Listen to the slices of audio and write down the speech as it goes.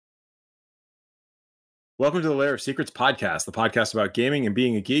Welcome to the Lair of Secrets podcast, the podcast about gaming and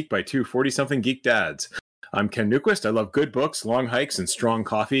being a geek by two 40-something geek dads. I'm Ken Newquist. I love good books, long hikes, and strong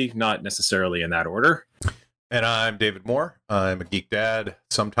coffee, not necessarily in that order. And I'm David Moore. I'm a geek dad,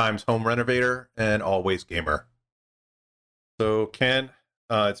 sometimes home renovator, and always gamer. So, Ken,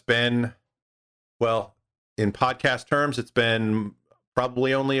 it's been, well, in podcast terms, it's been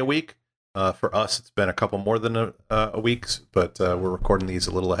probably only a week. For us, it's been a couple more than a weeks, but we're recording these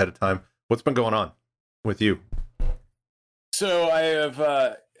a little ahead of time. What's been going on with you? So I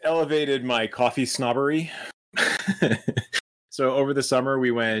have elevated my coffee snobbery. So over the summer,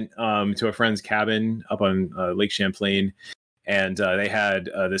 we went to a friend's cabin up on Lake Champlain, and they had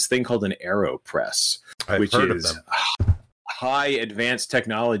this thing called an AeroPress, which is high advanced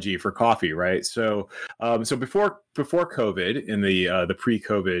technology for coffee, right? So before COVID, in the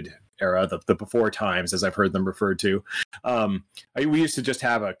pre-COVID era, the before times, as I've heard them referred to, we used to just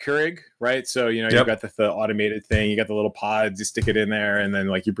have a Keurig, right? So, you got the automated thing, you got the little pods, you stick it in there, and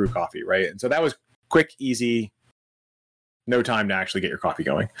then you brew coffee, right? And so that was quick, easy, no time to actually get your coffee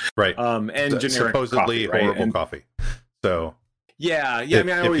going. Right. And generic supposedly coffee, horrible right? coffee. So yeah. I mean,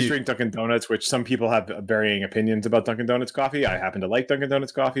 I always drink Dunkin' Donuts, which some people have varying opinions about Dunkin' Donuts coffee. I happen to like Dunkin'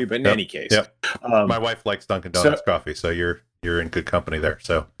 Donuts coffee, but in any case, my wife likes Dunkin' Donuts coffee, so you're in good company there.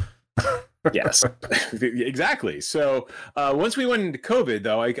 So yes, exactly. So once we went into COVID,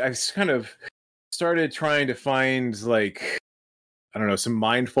 though, I kind of started trying to find some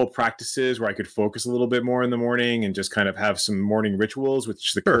mindful practices where I could focus a little bit more in the morning and just kind of have some morning rituals,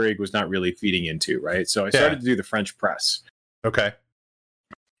 which the Keurig was not really feeding into, right? So I started to do the French press. Okay.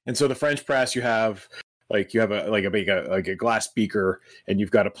 And so the French press, you have a glass beaker, and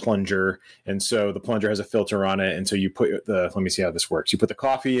you've got a plunger, and so the plunger has a filter on it, and so you put let me see how this works. You put the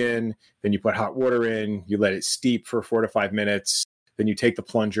coffee in, then you put hot water in, you let it steep for 4 to 5 minutes, then you take the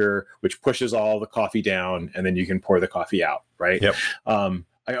plunger, which pushes all the coffee down, and then you can pour the coffee out, right? Yep.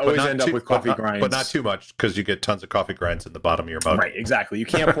 I always end up with coffee grinds. But not too much, because you get tons of coffee grinds in the bottom of your mug. Right, exactly. You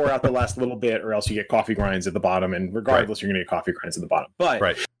can't pour out the last little bit, or else you get coffee grinds at the bottom, and regardless, you're going to get coffee grinds at the bottom. But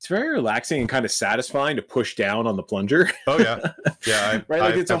it's very relaxing and kind of satisfying to push down on the plunger. Oh, yeah. Yeah,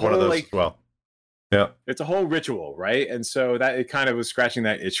 it's a whole, one of those as well. Yeah. It's a whole ritual, right? And so that it kind of was scratching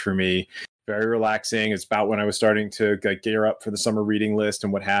that itch for me. Very relaxing. It's about when I was starting to gear up for the summer reading list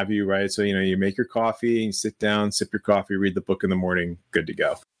and what have you, right? So, you make your coffee, you sit down, sip your coffee, read the book in the morning, good to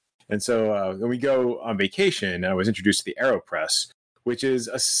go. And so when we go on vacation, I was introduced to the AeroPress, which is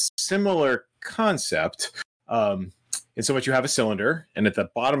a similar concept. In so much you have a cylinder, and at the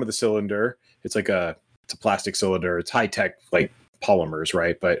bottom of the cylinder, it's a plastic cylinder. It's high tech, like polymers,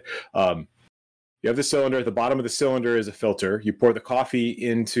 right? But you have the cylinder. At the bottom of the cylinder is a filter. You pour the coffee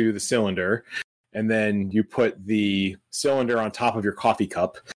into the cylinder, and then you put the cylinder on top of your coffee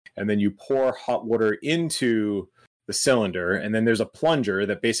cup, and then you pour hot water into the cylinder, and then there's a plunger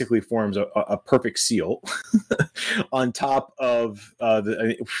that basically forms a perfect seal on top of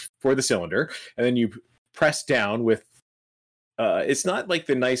for the cylinder, and then you press down with it's not like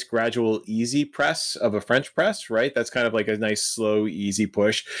the nice gradual easy press of a French press, right? That's kind of like a nice slow easy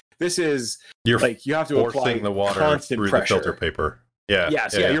push. This is you have to apply the water constant through pressure. the filter paper.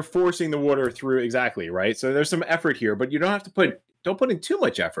 You're forcing the water through, exactly, right? So there's some effort here, but you don't put in too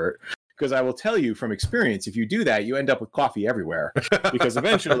much effort. Because I will tell you from experience, if you do that, you end up with coffee everywhere. Because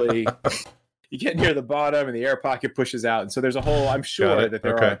eventually you get near the bottom and the air pocket pushes out. And so there's I'm sure that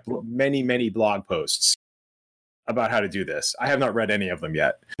there are many, many blog posts about how to do this. I have not read any of them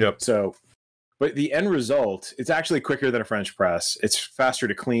yet. Yep. So, but the end result, it's actually quicker than a French press. It's faster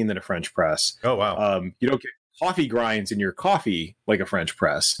to clean than a French press. Oh, wow. You don't get coffee grinds in your coffee like a French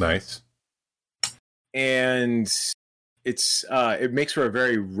press. Nice. And it makes for a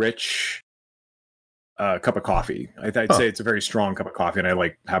very rich cup of coffee. I'd say it's a very strong cup of coffee, and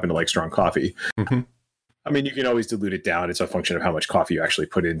I happen to like strong coffee. Mm-hmm. I mean, you can always dilute it down. It's a function of how much coffee you actually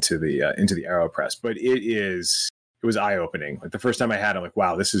put into the AeroPress. But it was eye opening. Like the first time I had it, I'm like,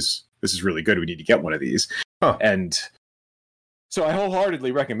 wow, this is really good. We need to get one of these. And so I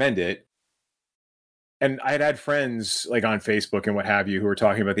wholeheartedly recommend it. And I had friends on Facebook and what have you who were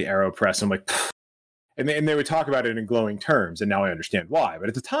talking about the AeroPress. I'm like, and they would talk about it in glowing terms, and now I understand why. But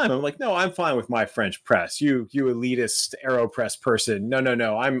at the time, I'm like, no, I'm fine with my French press. You elitist AeroPress person,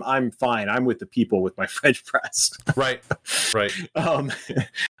 no, I'm fine. I'm with the people with my French press. Right.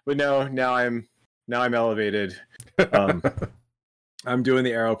 But now I'm elevated. I'm doing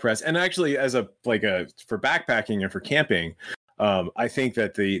the AeroPress, and actually, as for backpacking and for camping, I think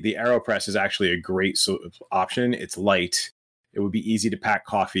that the AeroPress is actually a great option. It's light. It would be easy to pack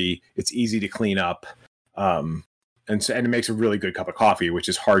coffee. It's easy to clean up. And and it makes a really good cup of coffee, which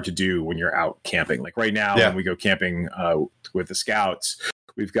is hard to do when you're out camping. Like right now, when we go camping with the scouts,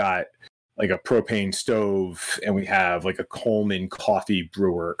 we've got like a propane stove, and we have like a Coleman coffee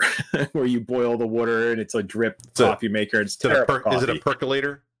brewer where you boil the water and it's a drip coffee maker. It's terrible coffee. Is it a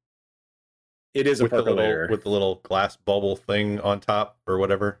percolator? It is a percolator with the little glass bubble thing on top or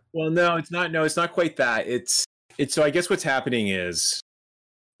whatever. Well, no, it's not. No, it's not quite that. It's so I guess what's happening is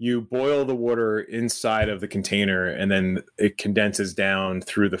you boil the water inside of the container and then it condenses down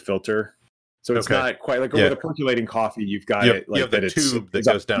through the filter. So it's not quite like with a percolating coffee. You've got it like you have the tube that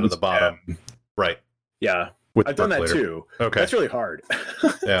goes down to the bottom. Right. Yeah. I've done that too. Okay. That's really hard.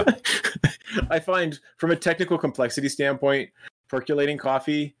 Yeah. I find from a technical complexity standpoint, percolating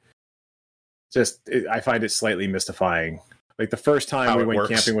coffee, I find it slightly mystifying. Like the first time we went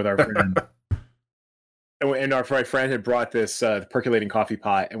camping with our friend, and my friend had brought this percolating coffee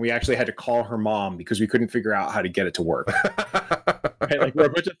pot, and we actually had to call her mom because we couldn't figure out how to get it to work. Right? Like we're a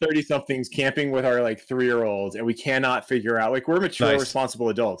bunch of 30-somethings camping with our like 3-year-olds, and we cannot figure out. Like we're mature, responsible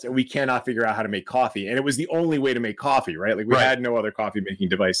adults, and we cannot figure out how to make coffee. And it was the only way to make coffee, right? Like we had no other coffee making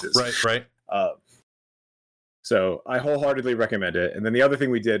devices. Right. So I wholeheartedly recommend it. And then the other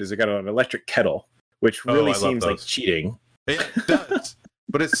thing we did is I got an electric kettle, which really seems like cheating. It does,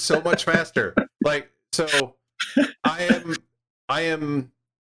 but it's so much faster. Like, so I am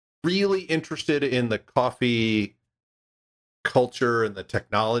really interested in the coffee culture and the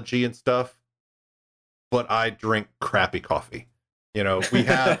technology and stuff, but I drink crappy coffee. You know, we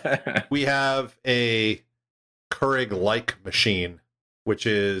have a Keurig-like machine, which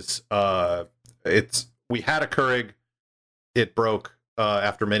is we had a Keurig, it broke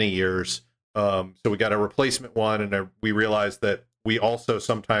after many years, so we got a replacement one, and we realized that we also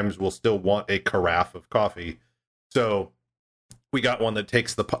sometimes will still want a carafe of coffee, so we got one that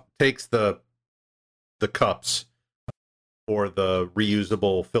takes the cups or the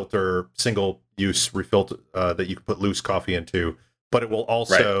reusable filter, single use refill that you can put loose coffee into, but it will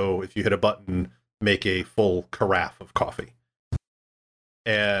also, if you hit a button, make a full carafe of coffee.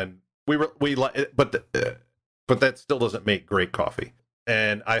 And but that still doesn't make great coffee.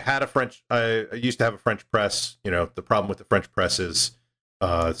 And I used to have a French press. You know, the problem with the French press is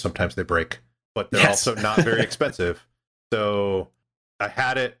sometimes they break, but they're also not very expensive. So I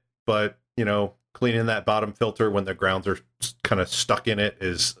had it, but you know, cleaning that bottom filter when the grounds are kind of stuck in it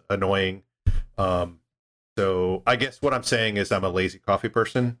is annoying. So I guess what I'm saying is I'm a lazy coffee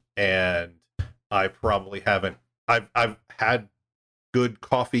person, and I probably haven't. I've had good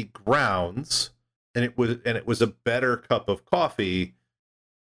coffee grounds, and it was a better cup of coffee,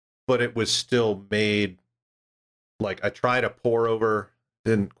 but it was still made like I tried a pour over,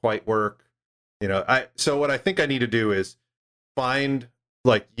 didn't quite work. You know, so what I think I need to do is find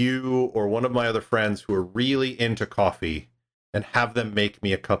like you or one of my other friends who are really into coffee and have them make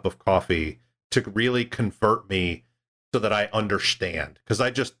me a cup of coffee to really convert me so that I understand, because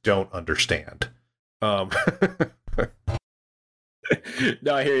I just don't understand.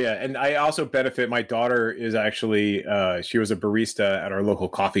 No, I hear you. And I also benefit. My daughter is actually, she was a barista at our local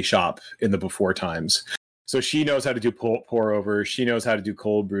coffee shop in the before times. So she knows how to do pour overs. She knows how to do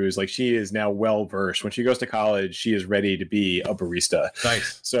cold brews. Like she is now well versed. When she goes to college, she is ready to be a barista.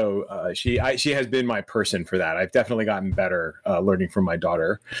 Nice. So she has been my person for that. I've definitely gotten better learning from my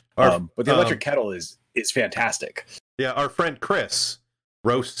daughter. But the electric kettle is fantastic. Yeah, our friend Chris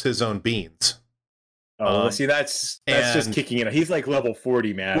roasts his own beans. Oh, see, that's just kicking it. He's like level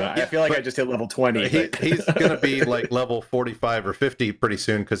 40, man. Well, I feel like I just hit level 20. He's going to be like level 45 or 50 pretty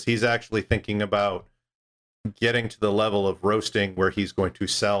soon, because he's actually thinking about getting to the level of roasting where he's going to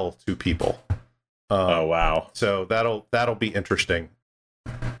sell to people. Oh, wow. So that'll be interesting.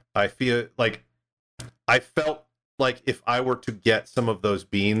 I felt like if I were to get some of those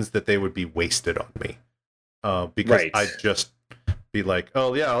beans, that they would be wasted on me. Because I'd just be like,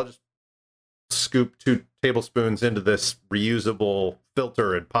 oh, yeah, I'll just scoop 2 tablespoons into this reusable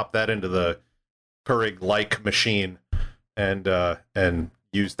filter and pop that into the Keurig-like machine and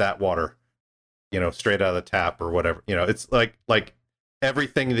use that water, you know, straight out of the tap or whatever. You know, it's like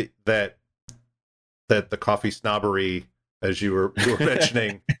everything that the coffee snobbery, as you were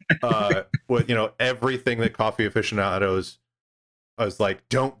mentioning, you know, everything that coffee aficionados, I was like,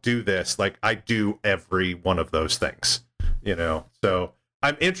 don't do this. Like I do every one of those things, you know. So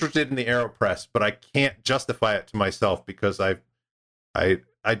I'm interested in the AeroPress, but I can't justify it to myself because I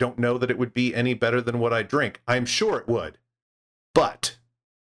don't know that it would be any better than what I drink. I'm sure it would, but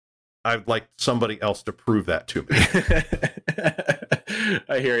I'd like somebody else to prove that to me.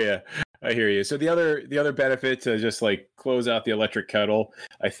 I hear you. So the other benefit to just like close out the electric kettle,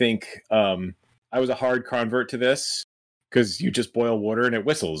 I think I was a hard convert to this because you just boil water and it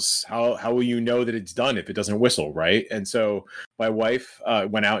whistles. How will you know that it's done if it doesn't whistle, right? And so my wife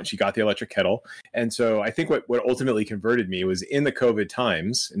went out and she got the electric kettle. And so I think what ultimately converted me was in the COVID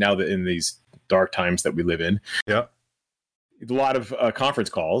times, now that in these dark times that we live in, a lot of conference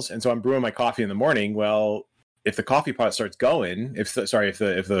calls. And so I'm brewing my coffee in the morning. Well, if the coffee pot starts going, if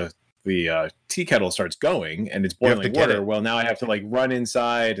the tea kettle starts going and it's boiling water, well, now I have to like run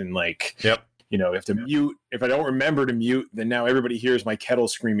inside and like, you know, have to mute. If I don't remember to mute, then now everybody hears my kettle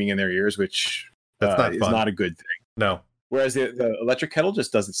screaming in their ears, which is not a good thing. No. Whereas the electric kettle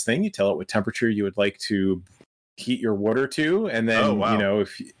just does its thing. You tell it what temperature you would like to heat your water to, and then you know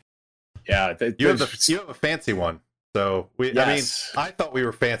you have a fancy one. So I mean, I thought we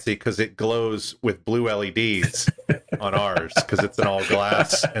were fancy because it glows with blue LEDs on ours because it's an all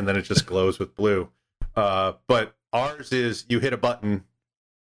glass, and then it just glows with blue. But ours is you hit a button,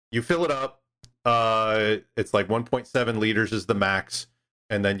 you fill it up. It's like 1.7 liters is the max,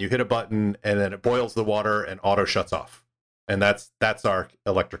 and then you hit a button, and then it boils the water and auto shuts off. And that's our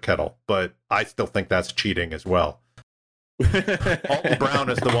electric kettle. But I still think that's cheating as well. Alton Brown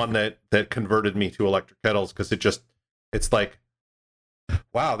is the one that converted me to electric kettles because it's like,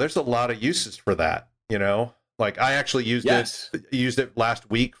 wow, there's a lot of uses for that. You know, like I actually used it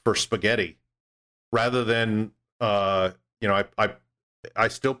last week for spaghetti rather than I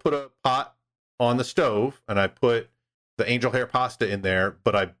still put a pot on the stove and I put the angel hair pasta in there,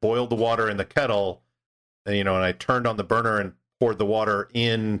 but I boiled the water in the kettle and and I turned on the burner and poured the water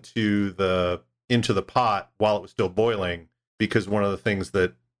into the pot while it was still boiling, because one of the things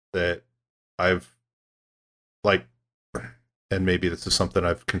that I've like, and maybe this is something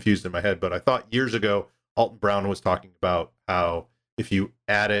I've confused in my head, but I thought years ago Alton Brown was talking about how if you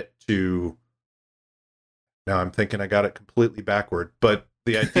add it to, now I'm thinking I got it completely backward, but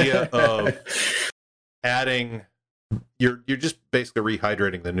the idea of adding, you're just basically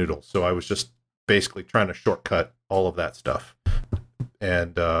rehydrating the noodles. So I was just basically trying to shortcut all of that stuff.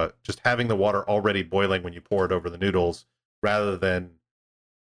 And just having the water already boiling when you pour it over the noodles, rather than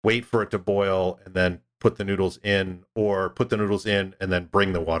wait for it to boil and then put the noodles in, or put the noodles in and then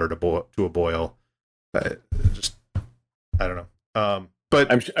bring the water to a boil. I don't know.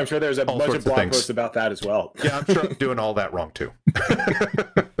 But I'm sure there's a bunch of blog posts about that as well. Yeah, I'm sure I'm doing all that wrong too.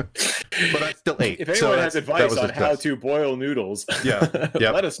 But I still ate. If anyone has advice on how to boil noodles,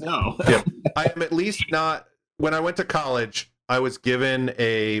 let us know. I am at least not. When I went to college, I was given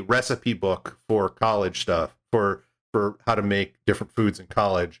a recipe book for college stuff for how to make different foods in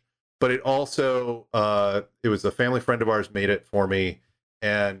college. But it also it was a family friend of ours made it for me,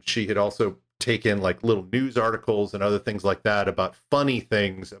 and she had also taken like little news articles and other things like that about funny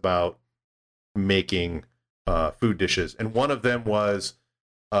things about making food dishes. And one of them was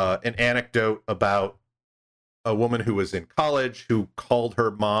an anecdote about a woman who was in college who called her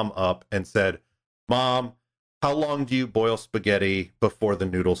mom up and said, "Mom, how long do you boil spaghetti before the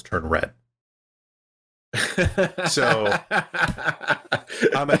noodles turn red?" So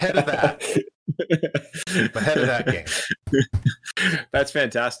I'm ahead of that. I'm ahead of that game. That's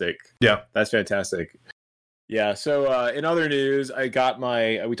fantastic. Yeah, that's fantastic. Yeah. So in other news, I got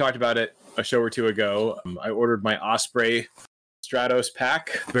we talked about it a show or two ago. I ordered my Osprey Stratos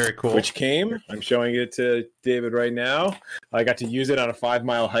pack. Very cool. Which came. I'm showing it to David right now. I got to use it on a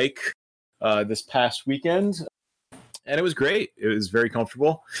 5-mile hike this past weekend, and it was great. It was very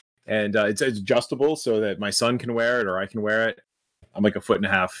comfortable, and it's adjustable so that my son can wear it or I can wear it. I'm like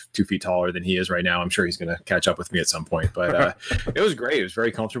 1.5 feet, 2 feet taller than he is right now. I'm sure he's going to catch up with me at some point, but it was great. It was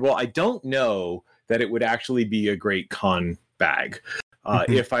very comfortable. I don't know that it would actually be a great con bag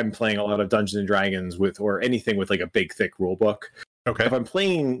if I'm playing a lot of Dungeons and Dragons or anything with like a big, thick rule book. Okay. If I'm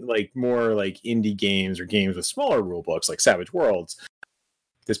playing like more like indie games or games with smaller rule books like Savage Worlds,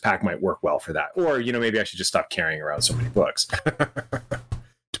 this pack might work well for that. Or, maybe I should just stop carrying around so many books.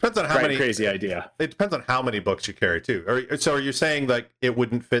 Depends on how many. Crazy idea. It depends on how many books you carry too. So are you saying like it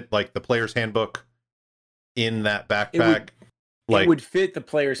wouldn't fit like the player's handbook in that backpack? It would fit the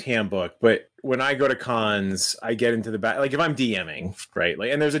player's handbook, but when I go to cons, I get into the back. Like if I'm DMing, right?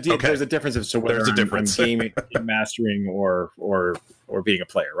 Like, and there's a difference of whether I'm game mastering or being a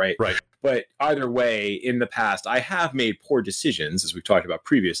player, right? Right. But either way, in the past, I have made poor decisions, as we've talked about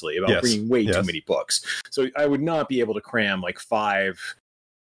previously, about bringing way too many books. So I would not be able to cram like 5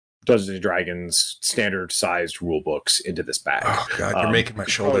 Dungeons and Dragons standard sized rule books into this bag. Oh God, you're making my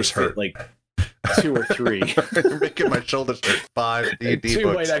shoulders hurt. Like 2 or 3. You're making my shoulders hurt. 5 D&D 2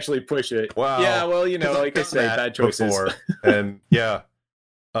 books. might actually push it. Wow. Yeah, well, like I say, bad choices. Before. And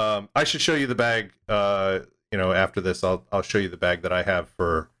I should show you the bag. After this, I'll show you the bag that I have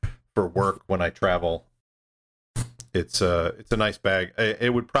for for work when I travel. It's a nice bag.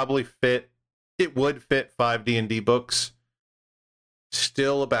 It would probably fit. It would fit 5 D&D books.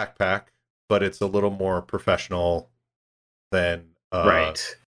 Still a backpack, but it's a little more professional than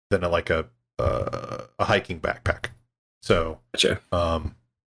than like a hiking backpack. So, gotcha.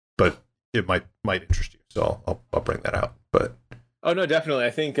 But it might interest you, so I'll bring that out. But oh no, definitely.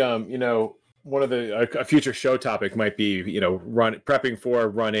 I think one of a future show topic might be prepping for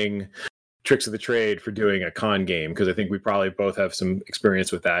running tricks of the trade for doing a con game, because I think we probably both have some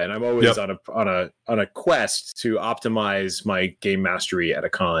experience with that, and I'm always on a quest to optimize my game mastery at a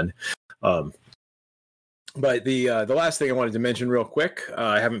con. But the last thing I wanted to mention real quick,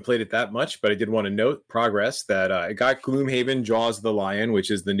 I haven't played it that much, but I did want to note progress that I got Gloomhaven Jaws of the Lion, which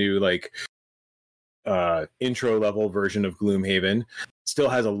is the new intro level version of Gloomhaven. Still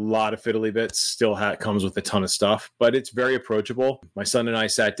has a lot of fiddly bits, still comes with a ton of stuff, but it's very approachable. My son and I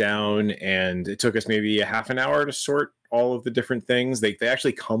sat down, and it took us maybe a half an hour to sort all of the different things. They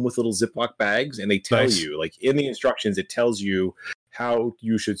actually come with little Ziploc bags, and they tell you, like in the instructions, it tells you how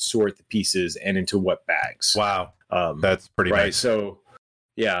you should sort the pieces and into what bags. Wow. That's pretty nice. So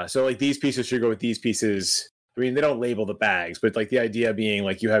yeah, so like these pieces should go with these pieces. I mean, they don't label the bags, but like the idea being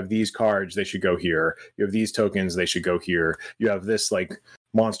like you have these cards, they should go here. You have these tokens, they should go here. You have this like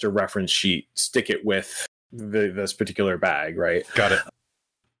monster reference sheet, stick it with this particular bag, right? Got it.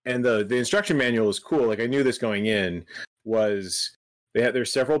 And the instruction manual is cool. Like I knew this going in. There's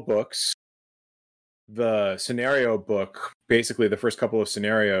several books. The scenario book, basically the first couple of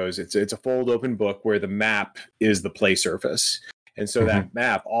scenarios, it's a fold open book where the map is the play surface. And so that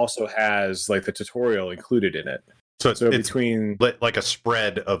map also has like the tutorial included in it. So it's between like a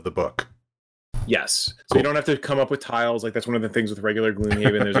spread of the book. Yes. So cool. You don't have to come up with tiles. Like that's one of the things with regular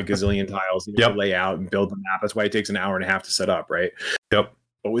Gloomhaven. There's a gazillion tiles you have to lay out and build the map. That's why it takes an hour and a half to set up, right? Yep.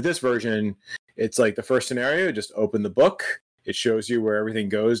 But with this version, it's like the first scenario, just open the book. It shows you where everything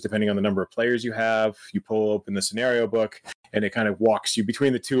goes depending on the number of players you have. You pull open the scenario book, and it kind of walks you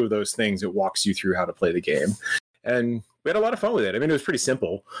between the two of those things. It walks you through how to play the game. And we had a lot of fun with it. I mean, it was pretty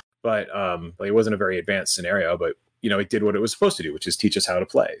simple, but it wasn't a very advanced scenario, but it did what it was supposed to do, which is teach us how to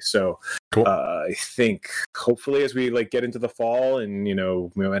play. So cool. I think hopefully as we get into the fall and,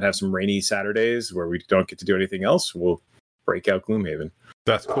 we might have some rainy Saturdays where we don't get to do anything else, we'll break out Gloomhaven.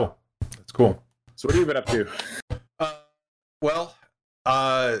 That's cool. That's cool. So what have you been up to? Well,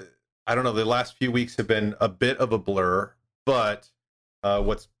 I don't know. The last few weeks have been a bit of a blur, but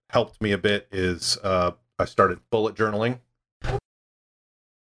what's helped me a bit is I started bullet journaling.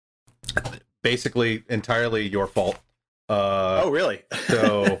 Basically, entirely your fault. Oh, really?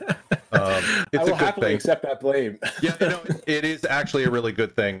 So it's I will a good happily thing. Accept that blame. Yeah, it is actually a really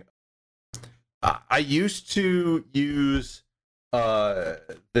good thing. I used to use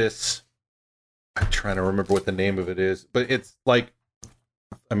this. I'm trying to remember what the name of it is, but it's like,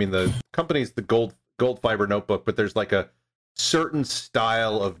 the company's the Gold Fiber notebook, but there's like a certain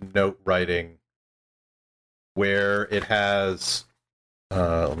style of note writing where it has.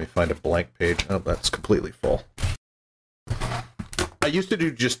 Let me find a blank page. Oh, that's completely full. I used to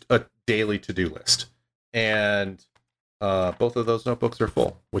do just a daily to-do list, and both of those notebooks are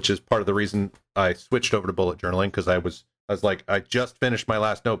full, which is part of the reason I switched over to bullet journaling, because I was like, I just finished my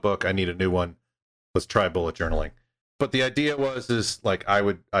last notebook. I need a new one. Let's try bullet journaling. But the idea is like I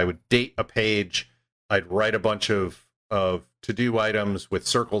would date a page. I'd write a bunch of to-do items with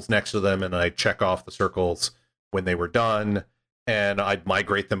circles next to them, and I'd check off the circles when they were done, and I'd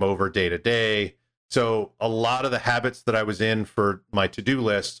migrate them over day to day. So a lot of the habits that I was in for my to-do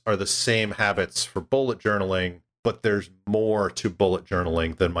list are the same habits for bullet journaling, but there's more to bullet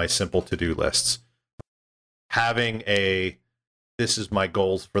journaling than my simple to-do lists. Having this is my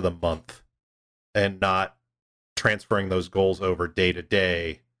goals for the month, and not transferring those goals over day to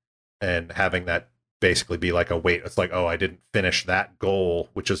day and having that basically be like a weight. It's like, oh, I didn't finish that goal,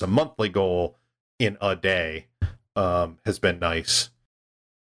 which is a monthly goal, in a day, has been nice.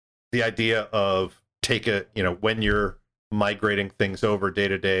 The idea of when you're migrating things over day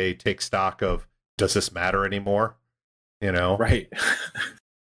to day, take stock of, does this matter anymore? Right.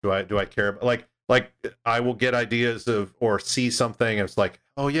 Do I care about, like I will get ideas or see something and it's like,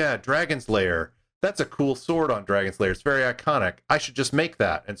 oh yeah, Dragon's Lair. That's a cool sword on Dragon's Lair. It's very iconic. I should just make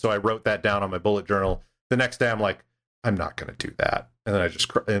that. And so I wrote that down on my bullet journal. The next day I'm like, I'm not going to do that. And then I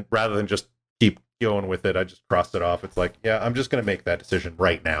just, rather than just keep going with it, I just crossed it off. It's like, yeah, I'm just going to make that decision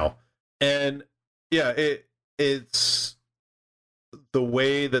right now. And yeah, it's the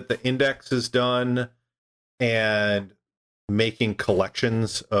way that the index is done and making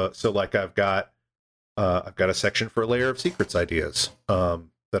collections. So like I've got a section for Lair of Secrets ideas.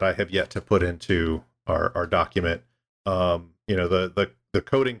 that I have yet to put into our document. The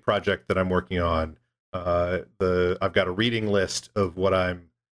coding project that I'm working on. I've got a reading list of what I'm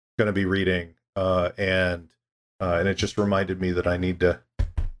going to be reading, and it just reminded me that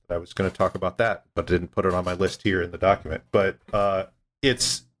I was going to talk about that, but didn't put it on my list here in the document. But I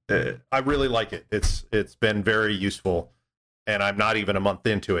really like it. It's been very useful, and I'm not even a month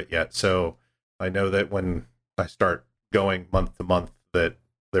into it yet. So I know that when I start going month to month, that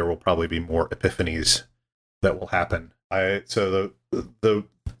there will probably be more epiphanies that will happen. So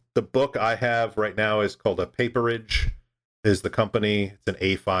the book I have right now is called A Paperage, is the company. It's an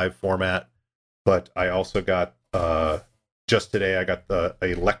A5 format, but I also got just today I got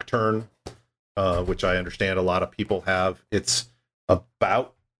a lectern, which I understand a lot of people have. It's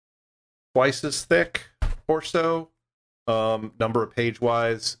about twice as thick or so, number of page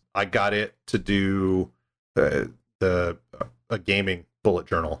wise. I got it to do a gaming bullet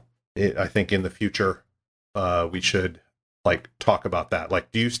journal. I think in the future we should talk about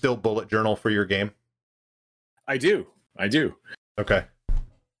that. Do you still bullet journal for your game? I do. Okay.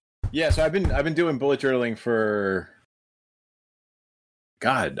 Yeah, so I've been doing bullet journaling for,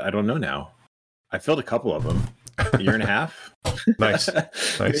 God, I don't know now. I filled a couple of them. A year and a half. Nice.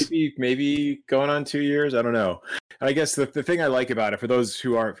 Maybe going on 2 years. I don't know. And I guess the thing I like about it, for those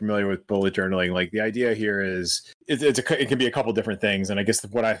who aren't familiar with bullet journaling, the idea here is it can be a couple different things. And I guess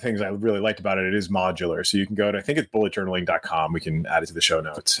things I really liked about it is modular. So you can go to, I think it's bulletjournaling.com. We can add it to the show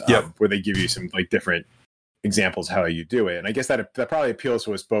notes. Where they give you some different examples how you do it. And I guess that probably appeals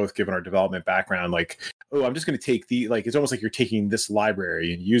to us both, given our development background. I'm just going to take it's almost like you're taking this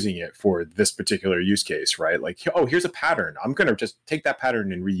library and using it for this particular use case, right? Here's a pattern. I'm going to just take that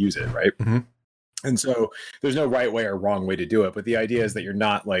pattern and reuse it, right? Mm-hmm. And so there's no right way or wrong way to do it. But the idea is that you're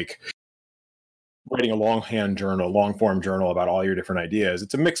not writing a long form journal about all your different ideas.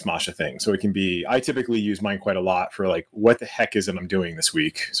 It's a mixed mash of things. So it can be, I typically use mine quite a lot for what the heck is it I'm doing this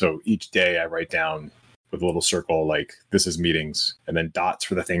week? So each day I write down with a little circle, this is meetings, and then dots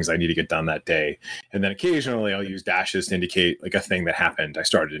for the things I need to get done that day. And then occasionally I'll use dashes to indicate a thing that happened. I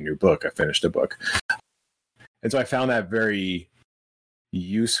started a new book. I finished a book. And so I found that very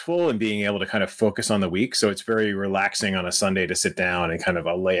useful in being able to kind of focus on the week. So it's very relaxing on a Sunday to sit down and kind of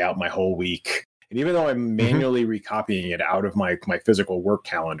lay out my whole week. And even though I'm manually recopying it out of my physical work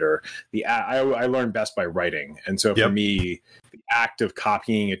calendar, I learn best by writing. And so for me, the act of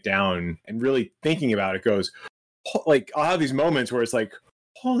copying it down and really thinking about it goes, I'll have these moments where it's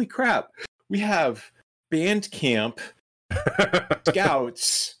holy crap, we have band camp,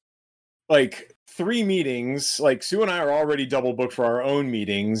 scouts, 3 meetings. Sue and I are already double booked for our own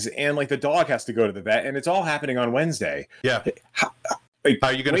meetings, and the dog has to go to the vet, and it's all happening on Wednesday. Yeah. How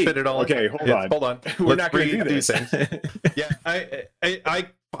are you going to fit it all? Okay, hold on. We're not going to do these things. Yeah,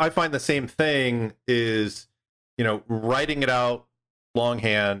 I find the same thing is, writing it out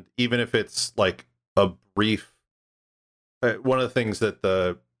longhand, even if it's a brief. One of the things that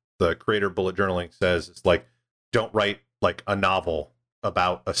the creator bullet journaling says is don't write a novel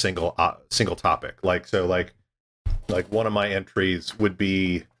about a single topic. One of my entries would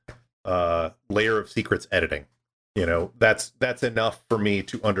be layer of secrets editing. That's enough for me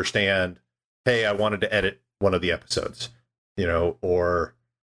to understand, hey, I wanted to edit one of the episodes, or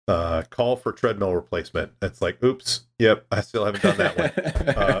call for treadmill replacement. It's oops, yep, I still haven't done that one.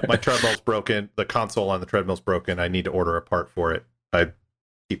 My treadmill's broken. The console on the treadmill's broken. I need to order a part for it. I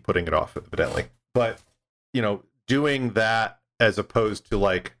keep putting it off, evidently. But, doing that as opposed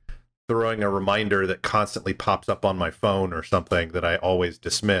to throwing a reminder that constantly pops up on my phone or something that I always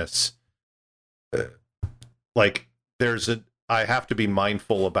dismiss. I have to be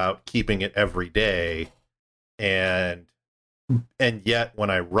mindful about keeping it every day, and yet when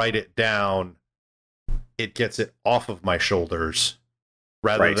I write it down, it gets it off of my shoulders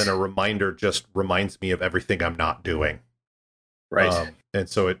rather than a reminder just reminds me of everything I'm not doing. Right. And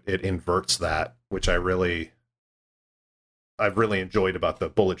so it inverts that, which I've really enjoyed about the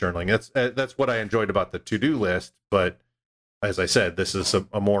bullet journaling. That's what I enjoyed about the to-do list. But as I said, this is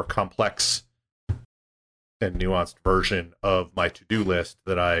a more complex and nuanced version of my to-do list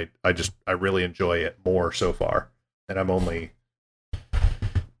that I really enjoy it more so far. And I'm only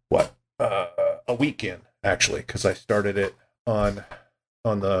a week in, actually, because I started it a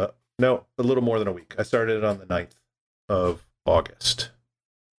little more than a week. I started it on the 9th of August.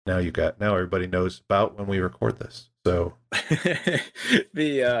 Now everybody knows about when we record this. So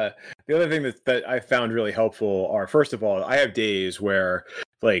the other thing that I found really helpful are, first of all, I have days where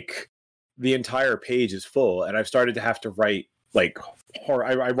the entire page is full, and I've started to have to write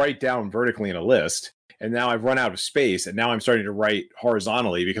I write down vertically in a list, and now I've run out of space, and now I'm starting to write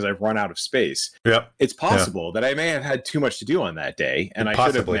horizontally because I've run out of space. Yep. It's possible that I may have had too much to do on that day, and I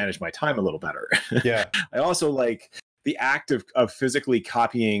should have managed my time a little better. Yeah. I also like the act of physically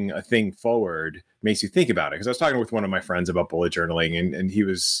copying a thing forward makes you think about it. Because I was talking with one of my friends about bullet journaling, and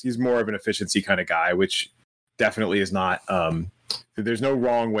he's more of an efficiency kind of guy, which definitely is not. There's no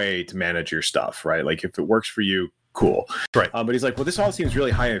wrong way to manage your stuff, right? Like if it works for you, cool. Right. But he's like, well, this all seems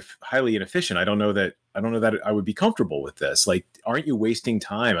really highly inefficient. I don't know that I would be comfortable with this. Like, aren't you wasting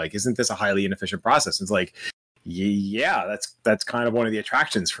time? Like, isn't this a highly inefficient process? And it's like, yeah, that's kind of one of the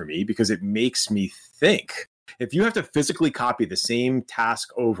attractions for me, because it makes me think. If you have to physically copy the same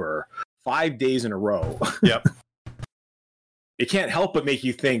task over 5 days in a row, yep, it can't help but make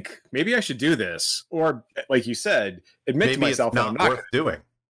you think, maybe I should do this, or like you said, admit maybe to myself it's not worth doing.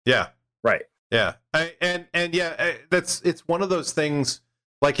 Yeah, right. Yeah, it's one of those things,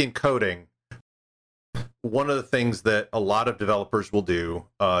 like in coding. One of the things that a lot of developers will do,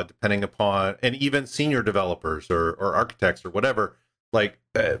 depending upon, and even senior developers or architects or whatever, like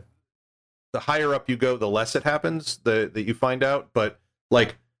the higher up you go, the less it happens that you find out. But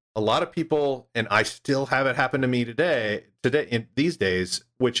like a lot of people, and I still have it happen to me today in these days,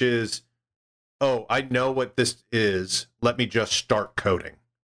 which is, oh, I know what this is. Let me just start coding.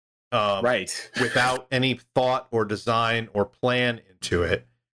 Right. Without any thought or design or plan into it.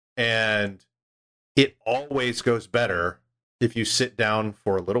 And it always goes better if you sit down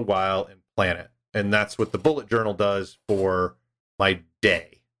for a little while and plan it. And that's what the bullet journal does for my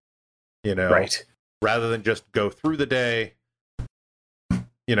day. You know, right. Rather than just go through the day,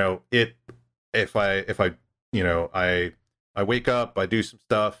 you know, if I wake up, I do some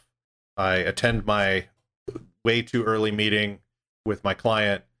stuff, I attend my way too early meeting with my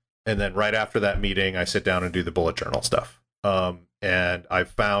client, and then right after that meeting, I sit down and do the bullet journal stuff. And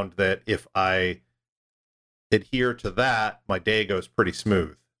I've found that if I adhere to that, my day goes pretty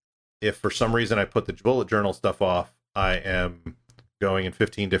smooth. If for some reason I put the bullet journal stuff off, I am going in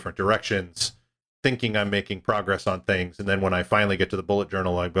 15 different directions, thinking I'm making progress on things. And then when I finally get to the bullet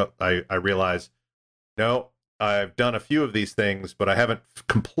journal, I realize, no, I've done a few of these things, but I haven't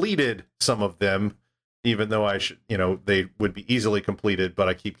completed some of them, even though I should, they would be easily completed, but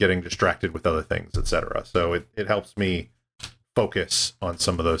I keep getting distracted with other things, etc. So it helps me focus on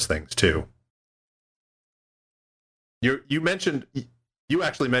some of those things too. You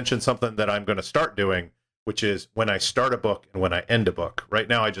actually mentioned something that I'm going to start doing, which is when I start a book and when I end a book. Right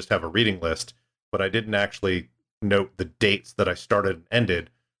now, I just have a reading list, but I didn't actually note the dates that I started and ended,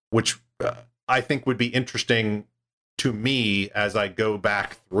 which I think would be interesting to me as I go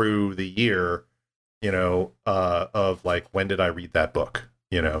back through the year, of like, when did I read that book,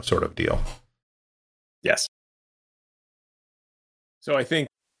 sort of deal. Yes. So I think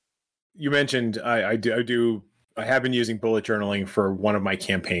you mentioned I have been using bullet journaling for one of my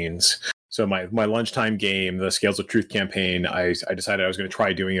campaigns. So my lunchtime game, the Scales of Truth campaign, I decided I was going to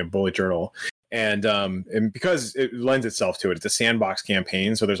try doing a bullet journal. And because it lends itself to it, it's a sandbox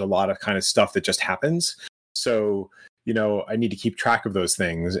campaign. So there's a lot of kind of stuff that just happens. So, I need to keep track of those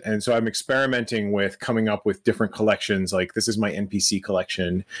things. And so I'm experimenting with coming up with different collections. Like, this is my NPC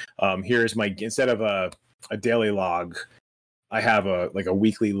collection. Here's instead of a daily log, I have a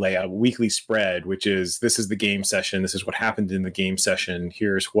weekly spread, which is, this is the game session. This is what happened in the game session.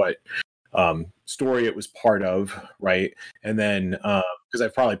 Here's what story it was part of, right? And then because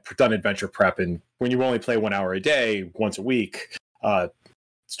I've probably done adventure prep, and when you only play 1 hour a day once a week,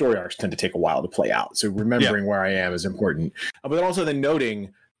 story arcs tend to take a while to play out. So remembering where I am is important. But then also then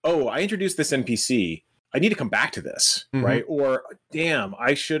noting, oh, I introduced this NPC. I need to come back to this, right? Or, damn,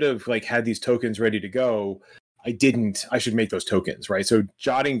 I should have had these tokens ready to go. I didn't. I should make those tokens, right? So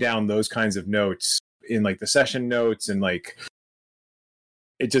jotting down those kinds of notes in the session notes, and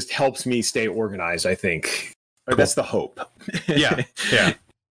it just helps me stay organized, I think. Cool. That's the hope. Yeah.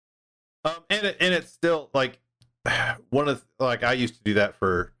 And it's still one of I used to do that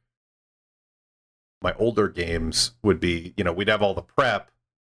for my older games. Would be, we'd have all the prep,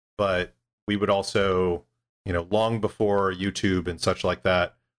 but we would also, long before YouTube and such like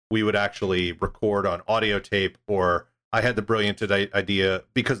that, we would actually record on audio tape, or I had the brilliant idea,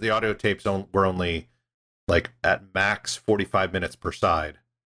 because the audio tapes were only at max 45 minutes per side.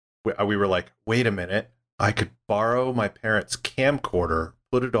 We were like, wait a minute, I could borrow my parents' camcorder,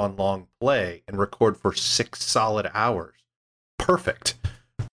 put it on long play, and record for 6 solid hours. Perfect.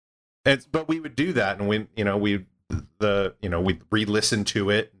 But we would do that, and we'd re-listen to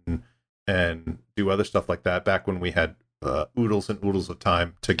it and do other stuff like that back when we had oodles and oodles of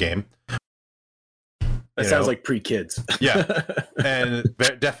time to game. That sounds like pre-kids. Yeah, and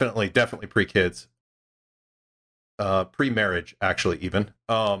definitely pre-kids. pre-marriage, actually, even.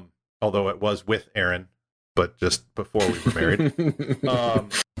 Although it was with Aaron, but just before we were married.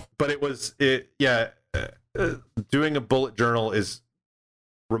 But doing a bullet journal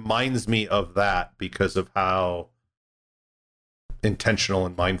reminds me of that because of how intentional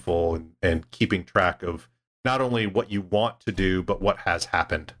and mindful and keeping track of not only what you want to do, but what has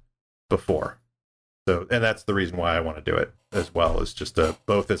happened before. So, and that's the reason why I want to do it as well, is just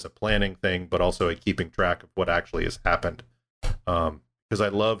both as a planning thing, but also a keeping track of what actually has happened. Because I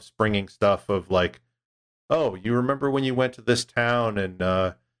love springing stuff of like, oh, you remember when you went to this town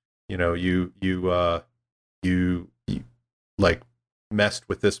and, you like messed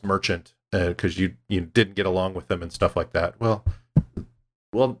with this merchant because you didn't get along with them and stuff like that. Well,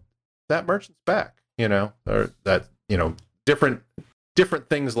 that merchant's back, or that, different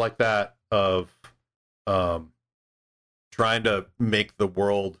things like that of trying to make the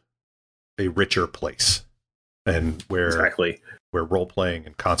world a richer place, and where role playing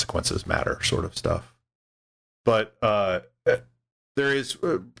and consequences matter, sort of stuff. But there is,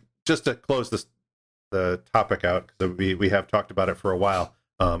 just to close the topic out, because we have talked about it for a while,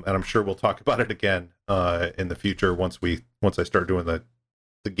 and I'm sure we'll talk about it again in the future once I start doing the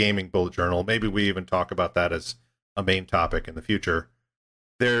gaming bullet journal. Maybe we even talk about that as a main topic in the future.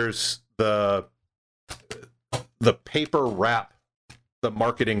 There's the paper wrap, the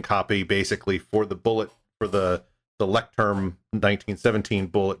marketing copy, basically, for the Lecterm 1917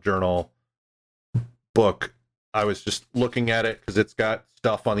 bullet journal book. I was just looking at it because it's got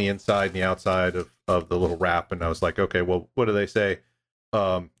stuff on the inside and the outside of the little wrap, and I was like, okay, well, what do they say?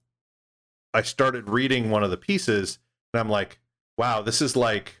 I started reading one of the pieces, and I'm like, wow, this is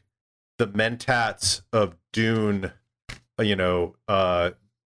like the Mentats of Dune,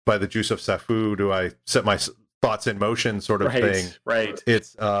 by the Juice of Safu. Do I set my thoughts in motion, sort of thing? Right.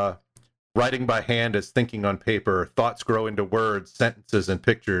 It's writing by hand as thinking on paper. Thoughts grow into words, sentences, and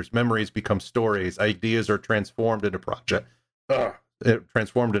pictures. Memories become stories. Ideas are transformed into projects.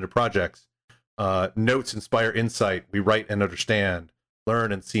 Notes inspire insight. We write and understand,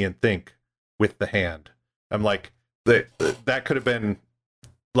 learn and see and think with the hand. I'm like, that could have been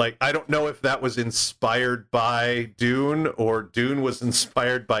like, I don't know if that was inspired by Dune or Dune was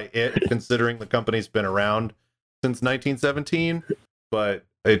inspired by it, considering the company's been around since 1917. But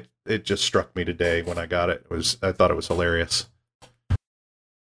it just struck me today when I got it. I thought it was hilarious.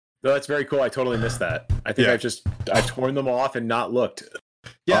 No, that's very cool. I totally missed that. I think I've torn them off and not looked.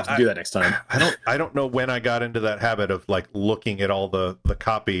 Yeah, I'll have to do that next time. I don't know when I got into that habit of like looking at all the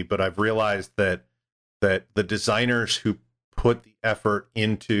copy, but I've realized that the designers who put the effort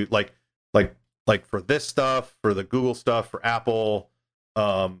into like for this stuff, for the Google stuff, for Apple,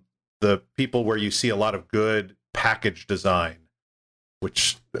 the people where you see a lot of good package design,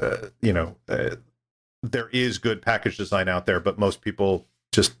 which there is good package design out there, but most people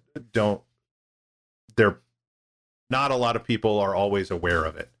just don't. Not a lot of people are always aware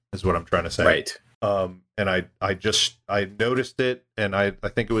of it, is what I'm trying to say. Right. And I noticed it, and I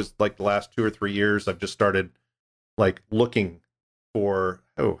think it was like the last 2 or 3 years I've just started like looking for,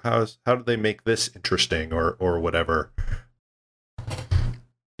 how do they make this interesting or whatever.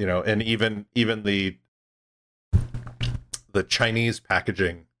 And even the Chinese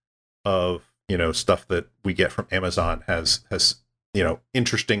packaging of stuff that we get from Amazon has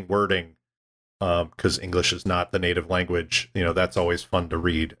interesting wording, because English is not the native language. That's always fun to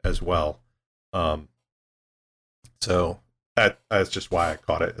read as well. So that's just why I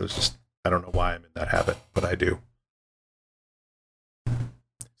caught it. It was just, I don't know why I'm in that habit, but I do.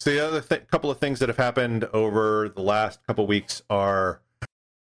 So the other couple of things that have happened over the last couple of weeks are,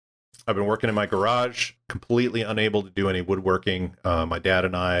 I've been working in my garage, completely unable to do any woodworking. My dad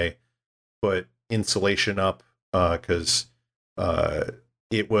and I put insulation up because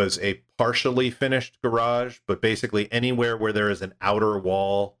it was a partially finished garage, but basically anywhere where there is an outer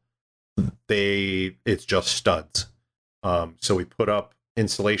wall, it's just studs. So we put up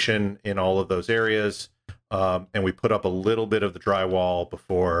insulation in all of those areas, and we put up a little bit of the drywall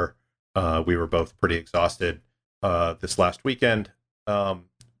before we were both pretty exhausted this last weekend.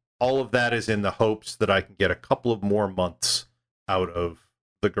 All of that is in the hopes that I can get a couple of more months out of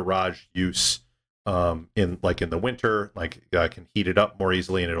the garage use in the winter. Like I can heat it up more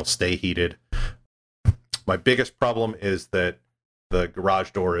easily and it'll stay heated. My biggest problem is that the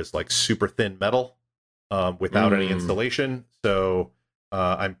garage door is like super thin metal without any insulation. So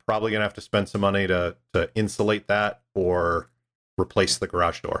I'm probably going to have to spend some money to insulate that or replace the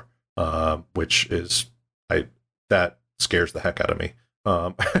garage door, which is, that scares the heck out of me.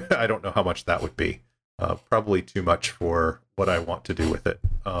 I don't know how much that would be. Probably too much for what I want to do with it.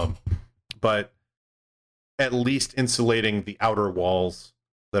 But at least insulating the outer walls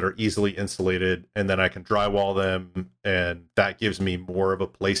that are easily insulated, and then I can drywall them, and that gives me more of a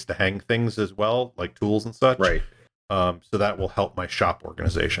place to hang things as well, like tools and such. Right. So that will help my shop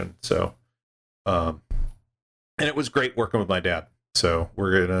organization. So, and it was great working with my dad. So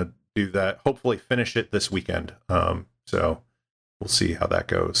we're gonna do that. Hopefully, finish it this weekend. So we'll see how that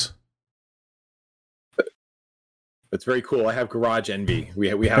goes. That's very cool. I have garage envy.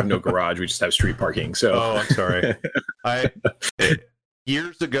 We have no garage. We just have street parking. So I'm sorry.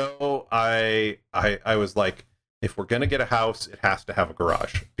 Years ago, I was like, if we're gonna get a house, it has to have a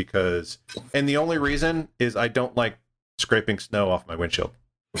garage, and the only reason is I don't like scraping snow off my windshield.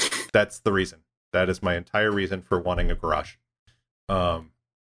 That's the reason. That is my entire reason for wanting a garage.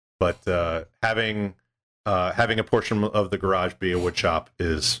 But having a portion of the garage be a wood shop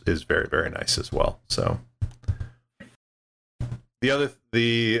is very, very nice as well. So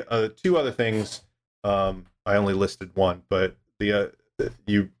the two other things, I only listed one, but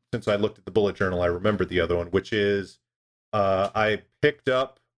since I looked at the bullet journal, I remembered the other one, which is I picked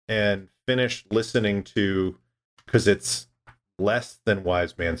up and finished listening to, because it's less than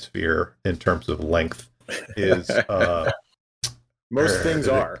Wise Man's Fear in terms of length, is most things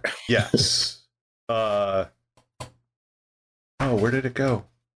are. Yes. Where did it go?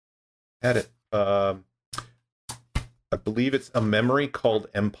 Had it. I believe it's A Memory Called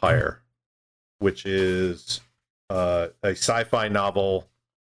Empire, which is a sci-fi novel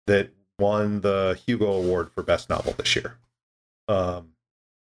that won the Hugo Award for Best Novel this year. And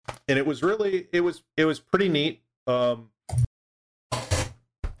it was pretty neat. I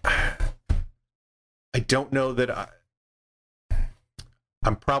don't know that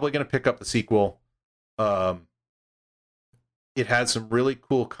I'm probably going to pick up the sequel. It had some really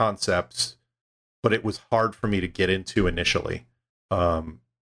cool concepts, but it was hard for me to get into initially.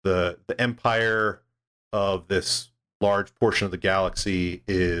 The empire of this large portion of the galaxy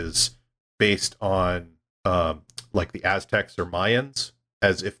is based on like the Aztecs or Mayans,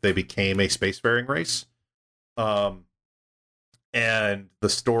 as if they became a spacefaring race. And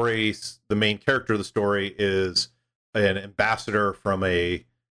the main character of the story is an ambassador from a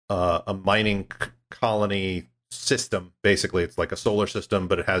mining colony system. Basically, it's like a solar system,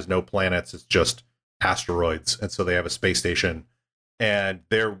 but it has no planets. It's just asteroids. And so they have a space station, and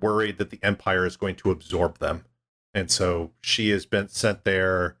they're worried that the Empire is going to absorb them. And so she has been sent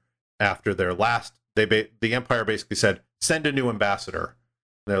there after their last. The Empire basically said, send a new ambassador.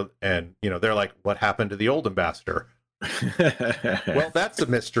 And they're like, what happened to the old ambassador? Well, that's a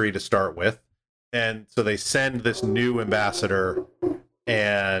mystery to start with. And so they send this new ambassador,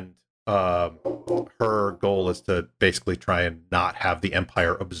 and her goal is to basically try and not have the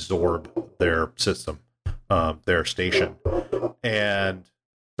Empire absorb their system, their station. And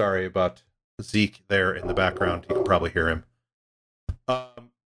sorry about Zeke there in the background. You can probably hear him.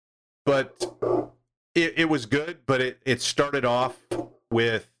 But it was good, but it started off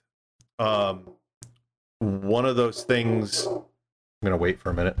with one of those things. I'm going to wait for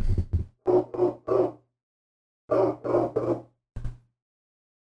a minute.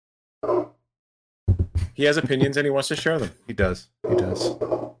 He has opinions and he wants to share them. He does.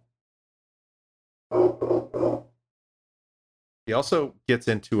 He also gets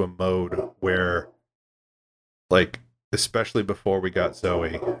into a mode where, like, especially before we got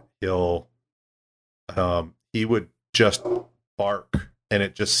Zoe, he would just bark, and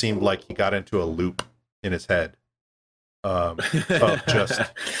it just seemed like he got into a loop in his head of just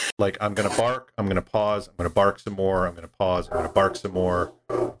like, I'm gonna bark, I'm gonna pause, I'm gonna bark some more, I'm gonna pause, I'm gonna bark some more,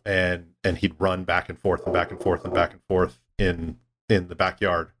 and he'd run back and forth and back and forth and back and forth in the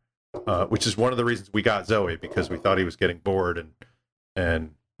backyard, which is one of the reasons we got Zoe, because we thought he was getting bored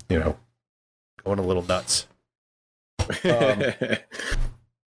and going a little nuts.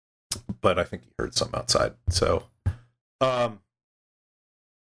 But I think he heard something outside. So,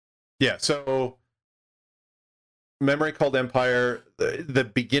 so Memory Called Empire, the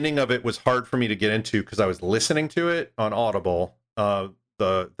beginning of it was hard for me to get into because I was listening to it on Audible.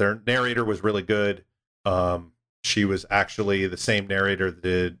 Their narrator was really good. She was actually the same narrator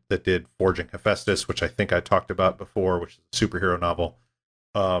that did Forging Hephaestus, which I think I talked about before, which is a superhero novel.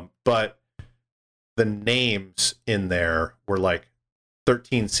 But the names in there were like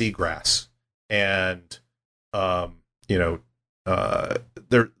 13 Seagrass, and there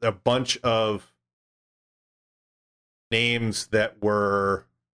a bunch of names that were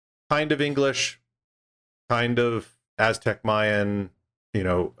kind of English, kind of Aztec, Mayan,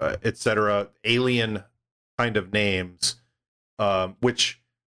 etc., alien kind of names, which,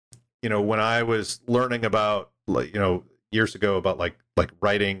 when I was learning about, years ago about like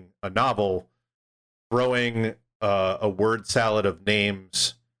writing a novel, throwing a word salad of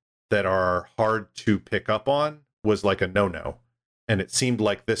names that are hard to pick up on was like a no-no. And it seemed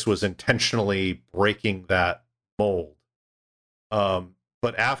like this was intentionally breaking that mold.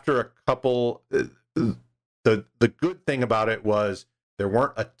 But after a couple, the good thing about it was there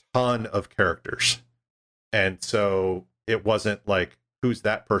weren't a ton of characters. And so it wasn't like, who's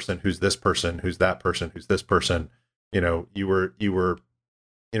that person, who's this person, who's that person, who's this person. You know, you were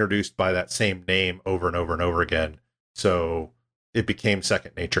introduced by that same name over and over and over again. So it became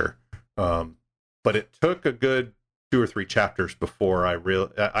second nature. But it took a good 2 or 3 chapters before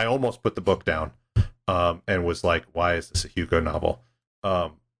I almost put the book down, and was like, why is this a Hugo novel?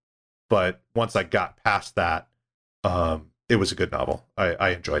 But once I got past that, it was a good novel. I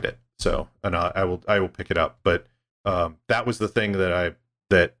enjoyed it. So, and I will pick it up. But that was the thing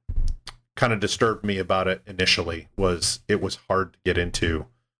that kind of disturbed me about it initially, was it was hard to get into.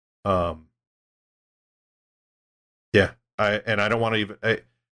 Yeah, I don't want to even.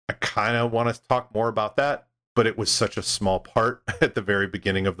 I kind of want to talk more about that, but it was such a small part at the very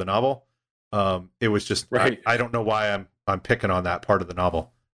beginning of the novel. It was just right. I don't know why I'm picking on that part of the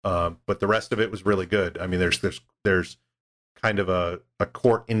novel. But the rest of it was really good. I mean, there's kind of a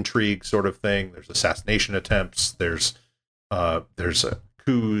court intrigue sort of thing. There's assassination attempts. There's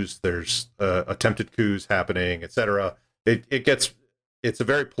coups. There's attempted coups happening, etc. It's a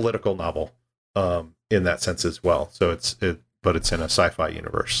very political novel in that sense as well. So but it's in a sci-fi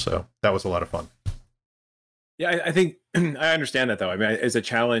universe. So that was a lot of fun. Yeah, I think I understand that, though. I mean, it's a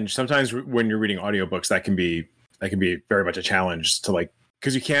challenge. Sometimes when you're reading audiobooks, that can be very much a challenge to, like,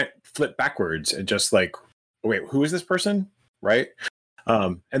 because you can't flip backwards and just like, wait, who is this person? Right.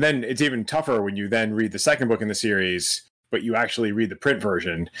 And then it's even tougher when you then read the second book in the series, but you actually read the print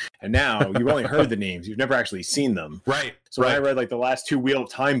version. And now you've only heard the names. You've never actually seen them. Right. So when I read like the last 2 Wheel of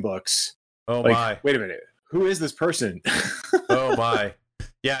Time books, my, wait a minute, who is this person? Oh my.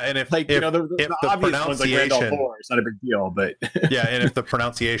 Yeah, and if the obvious ones like Randolph Moore, it's not a big deal, but yeah, and if the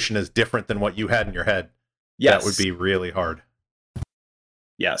pronunciation is different than what you had in your head, yes, that would be really hard.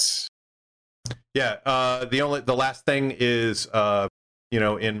 Yes. Yeah. The last thing is,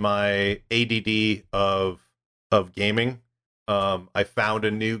 in my ADD of gaming, I found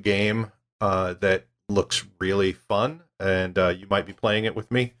a new game that looks really fun, and you might be playing it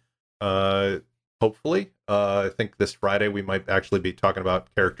with me. Hopefully, I think this Friday we might actually be talking about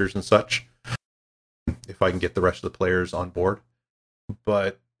characters and such, if I can get the rest of the players on board.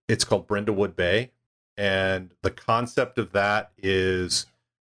 But it's called Brindlewood Bay, and the concept of that is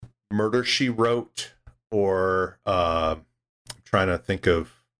Murder, She Wrote, or I'm trying to think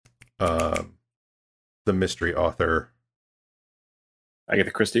of the mystery author. Agatha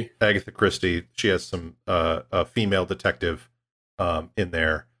Christie. She has some a female detective in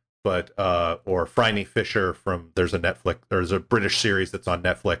there. But or Phryne Fisher there's a British series that's on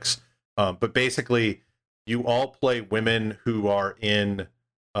Netflix. But basically, you all play women who are in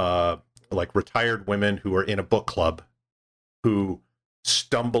like retired women who are in a book club, who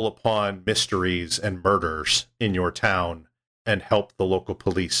stumble upon mysteries and murders in your town and help the local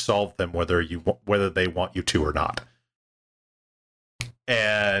police solve them, whether they want you to or not.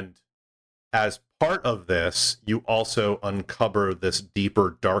 And as part of this, you also uncover this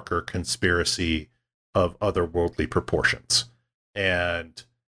deeper, darker conspiracy of otherworldly proportions. And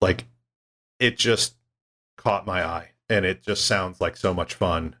like, it just caught my eye, and it just sounds like so much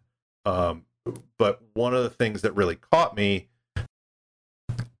fun. But one of the things that really caught me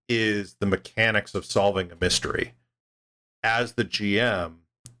is the mechanics of solving a mystery. As the GM,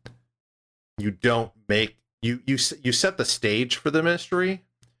 you don't make you set the stage for the mystery,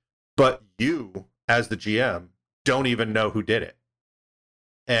 but you, as the GM, don't even know who did it.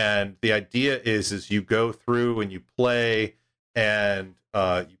 And the idea is you go through and you play, and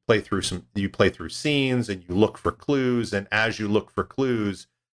you play through scenes, and you look for clues. And as you look for clues,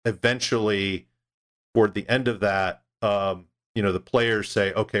 eventually, toward the end of that, the players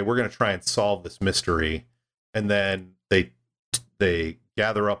say, "Okay, we're going to try and solve this mystery," and then they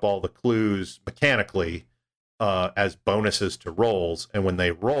gather up all the clues mechanically as bonuses to rolls. And when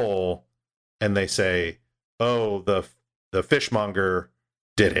they roll and they say, "Oh, the fishmonger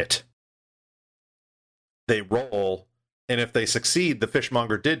did it," they roll, and if they succeed, the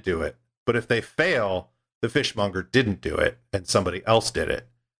fishmonger did do it. But if they fail, the fishmonger didn't do it, and somebody else did it.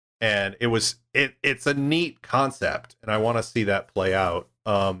 And it's a neat concept, and I want to see that play out.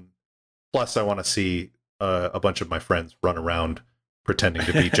 Plus, I want to see a bunch of my friends run around pretending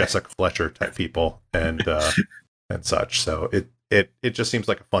to be Jessica Fletcher type people and such. So it just seems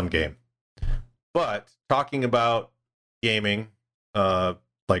like a fun game. But talking about gaming,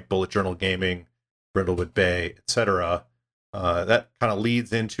 like bullet journal gaming, Brindlewood Bay, etc. That kind of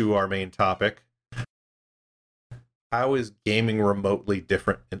leads into our main topic. How is gaming remotely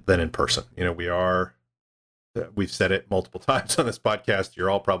different than in person? You know, we've said it multiple times on this podcast. You're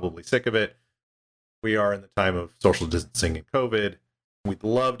all probably sick of it. We are in the time of social distancing and COVID. We'd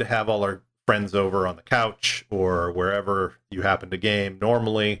love to have all our friends over on the couch or wherever you happen to game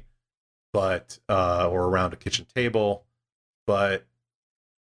normally, but or around a kitchen table, but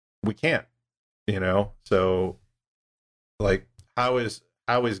we can't, you know? So like, how is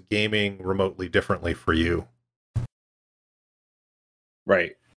gaming remotely differently for you?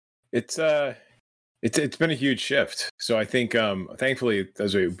 Right. It's been a huge shift. So I think thankfully,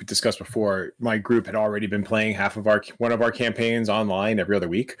 as we discussed before, my group had already been playing one of our campaigns online every other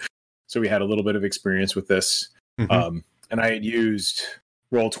week. So we had a little bit of experience with this. Mm-hmm. And I had used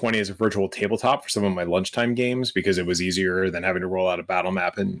Roll20 as a virtual tabletop for some of my lunchtime games because it was easier than having to roll out a battle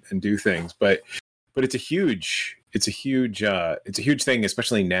map and do things. But it's a huge thing,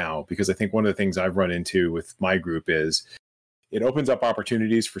 especially now, because I think one of the things I've run into with my group is it opens up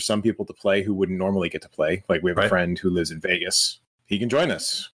opportunities for some people to play who wouldn't normally get to play. Like we have a friend who lives in Vegas. He can join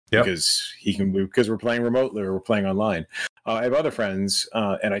us because we're playing remotely or we're playing online. I have other friends,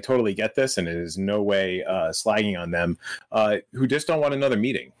 and I totally get this, and it is no way slagging on them, who just don't want another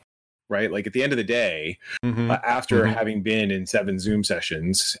meeting, right? Like at the end of the day, after having been in 7 Zoom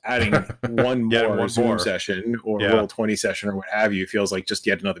sessions, adding one more Zoom session or Roll20 session or what have you feels like just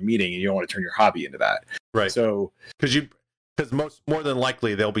yet another meeting, and you don't want to turn your hobby into that. Right. So because more than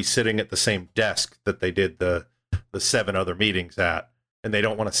likely they'll be sitting at the same desk that they did the 7 other meetings at, and they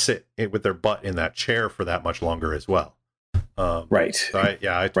don't want to sit with their butt in that chair for that much longer as well. Right. So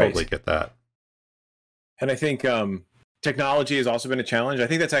I totally get that. And I think technology has also been a challenge. I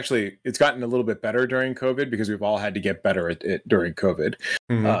think it's gotten a little bit better during COVID because we've all had to get better at it during COVID.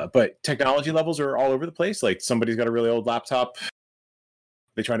 Mm-hmm. But technology levels are all over the place. Like somebody's got a really old laptop.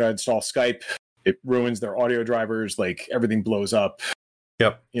 They try to install Skype. It ruins their audio drivers. Like everything blows up.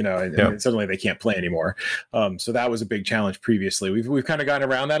 Yep. You know, and suddenly they can't play anymore. So that was a big challenge previously. We've kind of gotten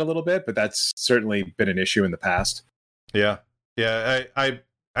around that a little bit, but that's certainly been an issue in the past. Yeah. Yeah.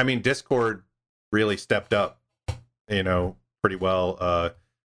 I mean, Discord really stepped up, you know, pretty well.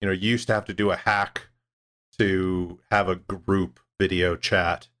 You know, you used to have to do a hack to have a group video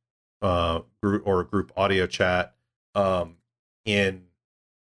chat, or a group audio chat, in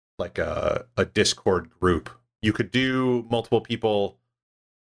like a Discord group. You could do multiple people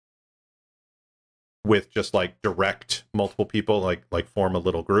with just like direct multiple people, like form a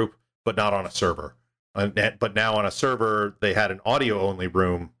little group, but not on a server. But now on a server, they had an audio only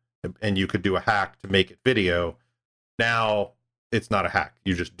room, and you could do a hack to make it video. Now it's not a hack;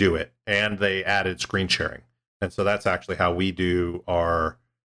 you just do it, and they added screen sharing, and so that's actually how we do our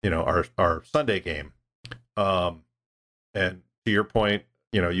Sunday game. And to your point,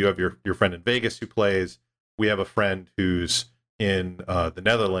 you know, you have your friend in Vegas who plays. We have a friend who's in the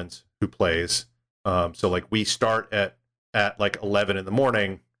Netherlands who plays. So like we start at like 11 in the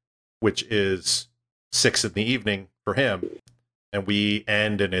morning, which is 6 in the evening for him, and we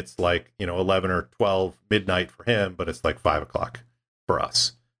end and it's like, you know, 11 or 12 midnight for him, but it's like 5 o'clock for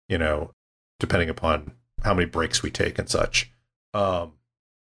us, you know, depending upon how many breaks we take and such.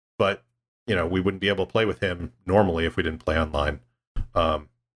 But you know, we wouldn't be able to play with him normally if we didn't play online.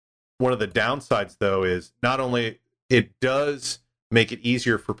 One of the downsides though is not only it does make it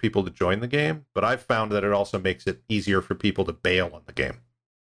easier for people to join the game, but I've found that it also makes it easier for people to bail on the game.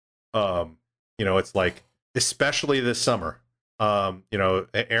 You know, it's like, especially this summer, you know,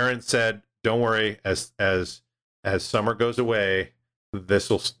 Aaron said, don't worry, as summer goes away, this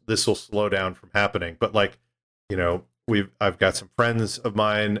will slow down from happening. But like, you know, I've got some friends of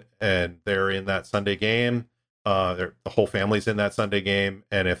mine and they're in that Sunday game. The whole family's in that Sunday game.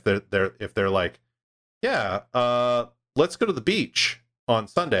 And if they're like, yeah, let's go to the beach on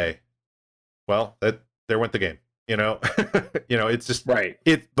Sunday. Well, there went the game, you know. You know, it's just right.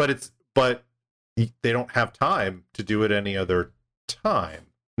 But they don't have time to do it any other time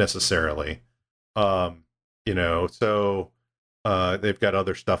necessarily. You know, so they've got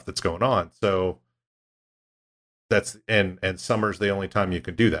other stuff that's going on. So that's and summer's the only time you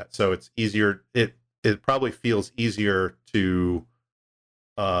can do that. So it's easier. It probably feels easier to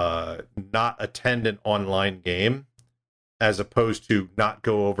not attend an online game as opposed to not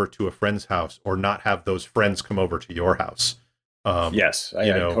go over to a friend's house or not have those friends come over to your house. Yes, I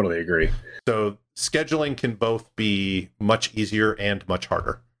totally agree. So scheduling can both be much easier and much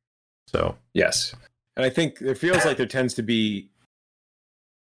harder. So yes, and I think it feels like there tends to be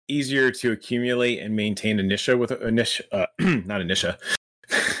easier to accumulate and maintain not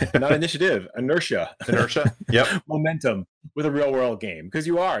Not initiative, inertia. Yep. Momentum with a real world game. Because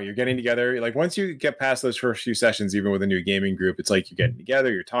you're getting together. Like once you get past those first few sessions, even with a new gaming group, it's like you're getting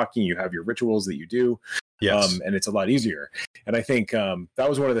together, you're talking, you have your rituals that you do. Yes. And it's a lot easier. And I think that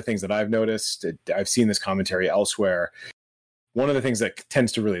was one of the things that I've noticed. I've seen this commentary elsewhere. One of the things that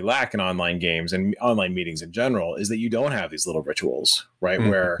tends to really lack in online games and online meetings in general is that you don't have these little rituals, right? Mm-hmm.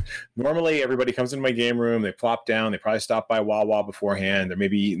 Where normally everybody comes into my game room, they plop down, they probably stop by Wawa beforehand, they're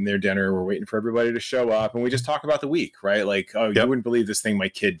maybe eating their dinner, we're waiting for everybody to show up, and we just talk about the week, right? Like, oh, you wouldn't believe this thing my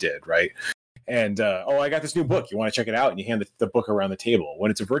kid did, right? And, I got this new book, you want to check it out? And you hand the book around the table. When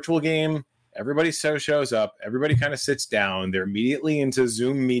it's a virtual game, everybody shows up, everybody kind of sits down, they're immediately into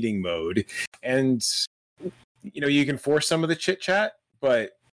Zoom meeting mode, and you can force some of the chit chat,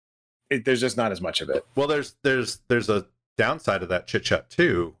 but there's just not as much of it. Well, there's a downside of that chit chat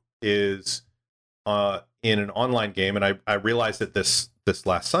too, is in an online game, and I realized that this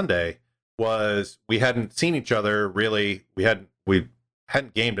last Sunday was we hadn't seen each other really. We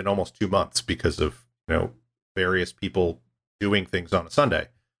hadn't gamed in almost 2 months because of various people doing things on a Sunday.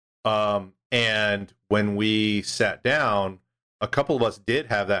 And when we sat down, a couple of us did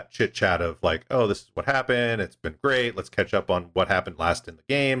have that chit chat of like, oh, this is what happened. It's been great. Let's catch up on what happened last in the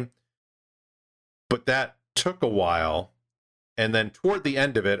game. But that took a while. And then toward the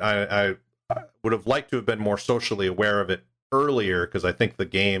end of it, I would have liked to have been more socially aware of it earlier, because I think the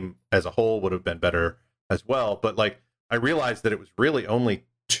game as a whole would have been better as well. But like, I realized that it was really only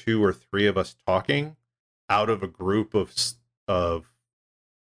 2 or 3 of us talking out of a group of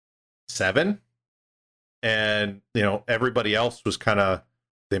 7. And, everybody else was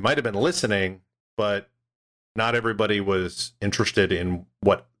they might have been listening, but not everybody was interested in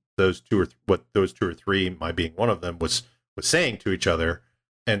what those 2 or 3, my being one of them, was saying to each other.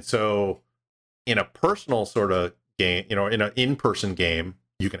 And so in a personal sort of game, in an in-person game,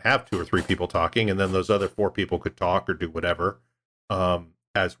 you can have 2 or 3 people talking, and then those other 4 people could talk or do whatever,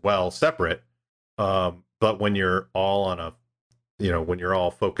 as well, separate. But when you're all when you're all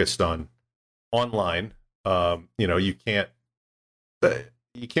focused on online, you can't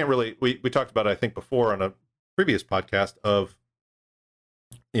really, we talked about it, I think before on a previous podcast, of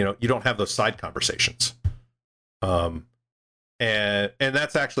you don't have those side conversations, and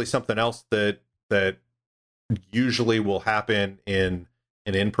that's actually something else that usually will happen in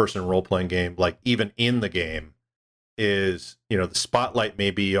an in-person role-playing game. Like even in the game is the spotlight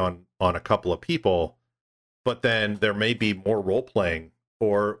may be on a couple of people, but then there may be more role-playing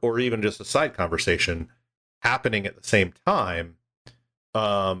or even just a side conversation happening at the same time,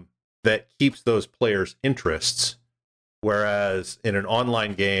 that keeps those players' interests. Whereas in an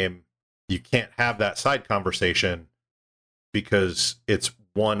online game, you can't have that side conversation because it's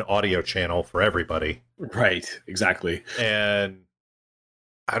one audio channel for everybody. Right, exactly. And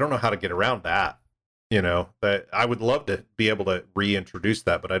I don't know how to get around that. That I would love to be able to reintroduce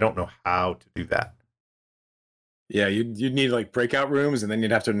that, but I don't know how to do that. Yeah, you'd need like breakout rooms, and then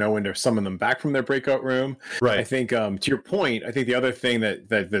you'd have to know when to summon them back from their breakout room. Right. I think to your point, I think the other thing that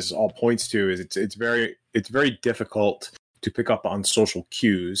this all points to is it's very difficult to pick up on social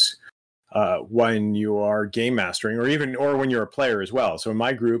cues when you are game mastering, or when you're a player as well. So in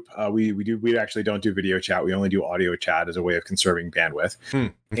my group, we actually don't do video chat. We only do audio chat as a way of conserving bandwidth.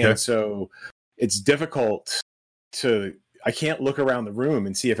 Okay. And so it's difficult I can't look around the room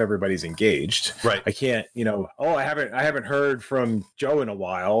and see if everybody's engaged. Right. I can't, I haven't heard from Joe in a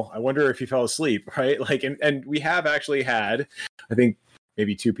while. I wonder if he fell asleep, right? Like, and we have actually had, I think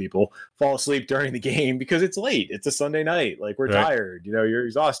maybe 2 people fall asleep during the game because it's late. It's a Sunday night. Like, we're tired, you're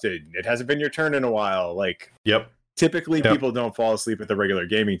exhausted. It hasn't been your turn in a while. Like, typically people don't fall asleep at the regular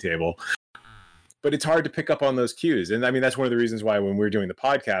gaming table. But it's hard to pick up on those cues. And I mean, that's one of the reasons why when we're doing the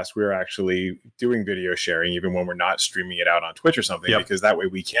podcast, we're actually doing video sharing, even when we're not streaming it out on Twitch or something, because that way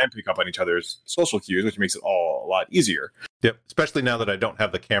we can pick up on each other's social cues, which makes it all a lot easier. Yep. Especially now that I don't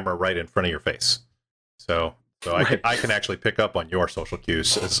have the camera right in front of your face. So right. I can actually pick up on your social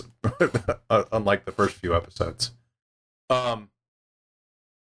cues, unlike the first few episodes.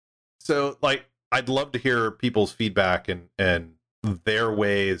 So like, I'd love to hear people's feedback and their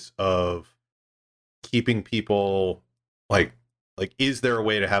ways of keeping people like is there a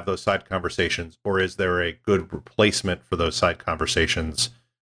way to have those side conversations, or is there a good replacement for those side conversations,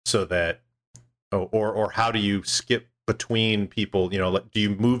 so that or how do you skip between people? Do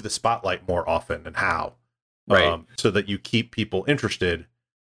you move the spotlight more often, and how, right, so that you keep people interested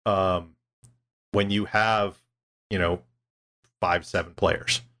when you have 5-7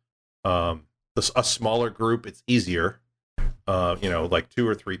 players. A smaller group, it's easier, like 2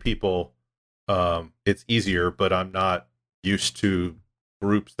 or 3 people. It's easier, but I'm not used to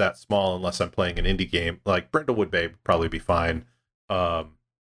groups that small unless I'm playing an indie game. Like Brindlewood Bay would probably be fine.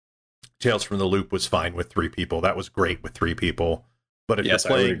 Tales from the Loop was fine with 3 people. That was great with 3 people. But if you're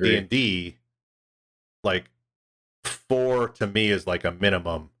playing D&D, like 4 to me is like a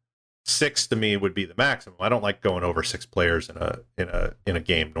minimum. 6 to me would be the maximum. I don't like going over 6 players in a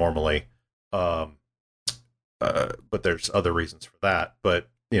game normally. But there's other reasons for that. But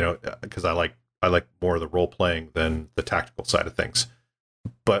because I like more of the role playing than the tactical side of things.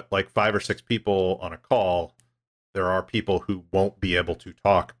 But like 5 or 6 people on a call, there are people who won't be able to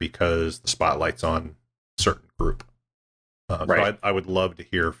talk because the spotlight's on a certain group. Right. So I would love to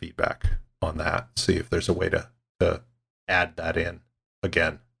hear feedback on that. See if there's a way to add that in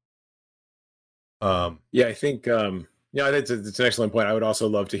again. Yeah, I think it's an excellent point. I would also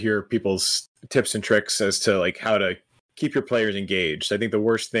love to hear people's tips and tricks as to like how to keep your players engaged. I think the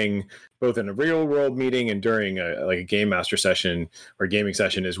worst thing, both in a real world meeting and during a game master session or gaming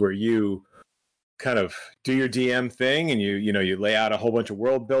session, is where you kind of do your DM thing and you lay out a whole bunch of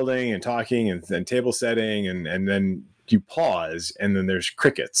world building and talking and table setting and then you pause and then there's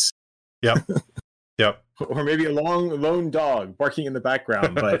crickets. Yep. Or maybe a lone dog barking in the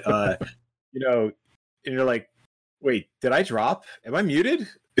background, but and you're like, wait, did I drop? Am I muted?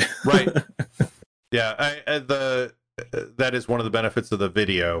 Right. Yeah, that is one of the benefits of the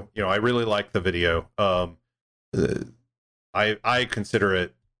video. I really like the video. I consider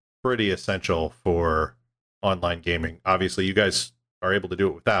it pretty essential for online gaming. Obviously, you guys are able to do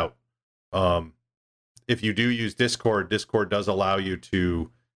it without. If you do use Discord does allow you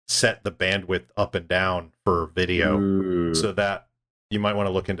to set the bandwidth up and down for video. Ooh. So that you might want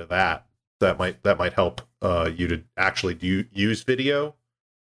to look into that. That might help you to actually use video,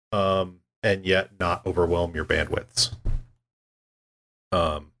 and yet not overwhelm your bandwidths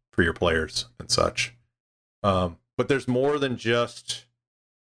for your players and such. But there's more than just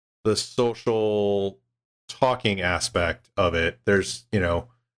the social talking aspect of it. There's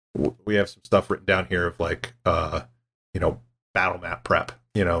we have some stuff written down here of like battle map prep.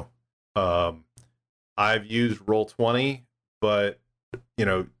 I've used Roll20, but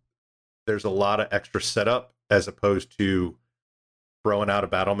there's a lot of extra setup as opposed to throwing out a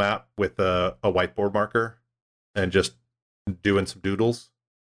battle map with a whiteboard marker and just doing some doodles.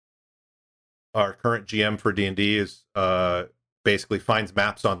 Our current GM for D&D is basically finds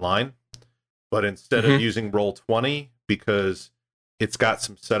maps online, but instead of using Roll20, because it's got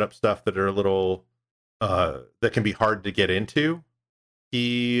some setup stuff that are a little that can be hard to get into,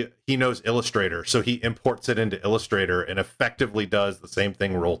 he knows Illustrator, so he imports it into Illustrator and effectively does the same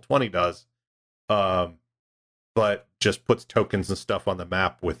thing Roll20 does, but just puts tokens and stuff on the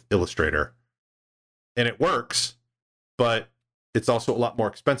map with Illustrator, and it works, but it's also a lot more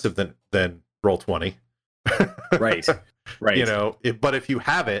expensive than Roll20. Right. But if you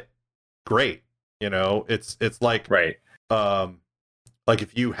have it, great. It's like right. Like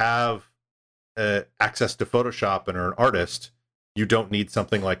if you have access to Photoshop and are an artist, you don't need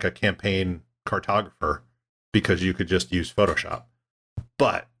something like a campaign cartographer because you could just use Photoshop.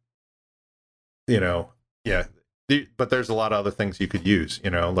 But but there's a lot of other things you could use.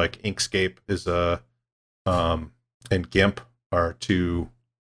 Like Inkscape is and GIMP are 2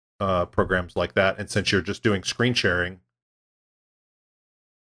 programs like that. And since you're just doing screen sharing,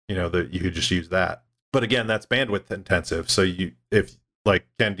 that you could just use that. But again, that's bandwidth intensive. So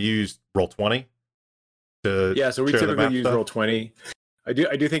Ken, do you use Roll20? Yeah, so we typically use Roll20. I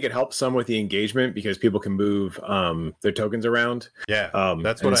do think it helps some with the engagement because people can move their tokens around. Yeah,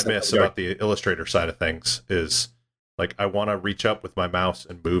 that's what I miss about the Illustrator side of things is like I want to reach up with my mouse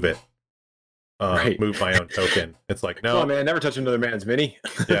and move it. Move my own token. It's like, no. Oh man, never touch another man's mini.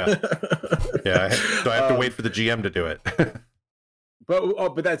 Yeah. So I have to wait for the GM to do it.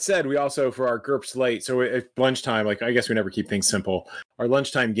 But that said, we also, for our GURPS Lite, so at lunchtime, like I guess we never keep things simple. Our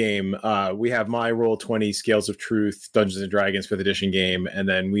lunchtime game, we have my Roll20 Scales of Truth, Dungeons and Dragons 5th edition game, and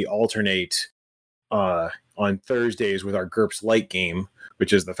then we alternate on Thursdays with our GURPS Lite game,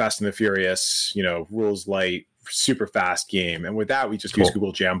 which is the Fast and the Furious, rules light, super fast game. And with that, we just use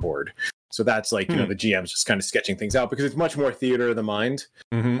Google Jamboard. So that's like, the GM's just kind of sketching things out because it's much more theater of the mind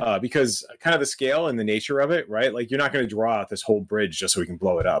because kind of the scale and the nature of it, right? Like you're not going to draw out this whole bridge just so we can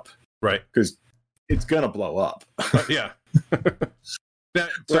blow it up. Right. Because it's going to blow up. Yeah.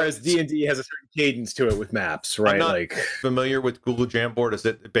 Whereas D&D has a certain cadence to it with maps, right? I'm not familiar with Google Jamboard. Is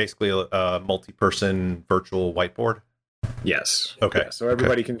it basically a multi-person virtual whiteboard? Yes. Okay. Yeah, so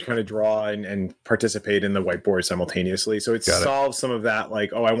everybody can kind of draw and participate in the whiteboard simultaneously. So it solves some of that,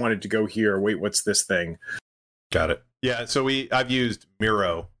 like, oh, I wanted to go here. Wait, what's this thing? Got it. Yeah. So I've used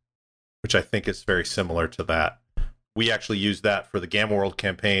Miro, which I think is very similar to that. we actually used that for the Gamma World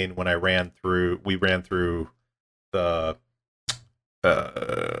campaign when we ran through the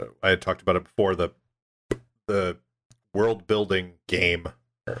I had talked about it before, the world building game.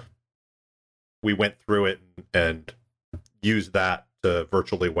 We went through it and used that to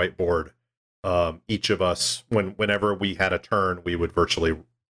virtually whiteboard. Each of us, whenever we had a turn, we would virtually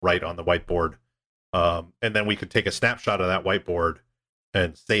write on the whiteboard, and then we could take a snapshot of that whiteboard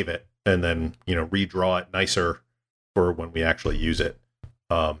and save it, and then redraw it nicer for when we actually use it.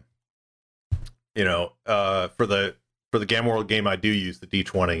 For the Gamma World game, I do use the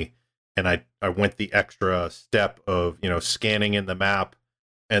D20, and I went the extra step of scanning in the map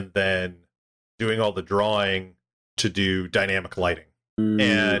and then doing all the drawing to do dynamic lighting.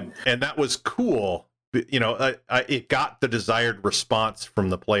 And that was cool. It got the desired response from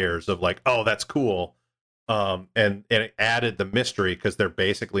the players of like, oh, that's cool. And it added the mystery because they're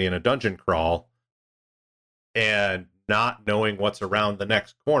basically in a dungeon crawl and not knowing what's around the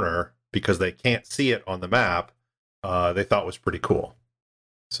next corner because they can't see it on the map. They thought was pretty cool.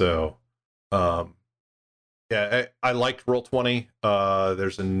 So, I liked Roll20.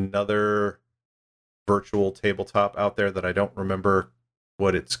 There's another virtual tabletop out there that I don't remember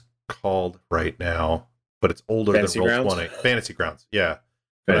what it's called right now, but it's older than Roll20. Fantasy Grounds, yeah.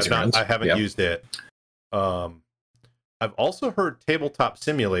 I haven't used it. I've also heard Tabletop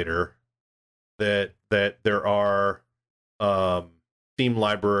Simulator that there are Steam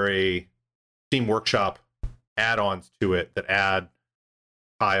Workshop add-ons to it that add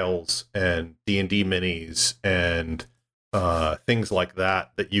tiles and D&D minis and things like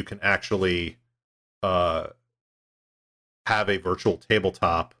that you can actually have a virtual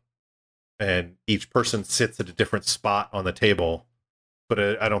tabletop, and each person sits at a different spot on the table,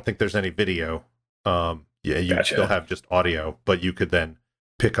 but I don't think there's any video. You Gotcha. Still have just audio, but you could then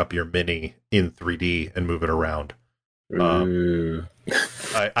pick up your mini in 3D and move it around.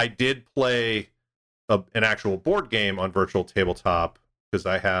 I did play an actual board game on virtual tabletop because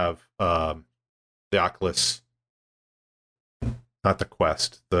I have the Oculus, not the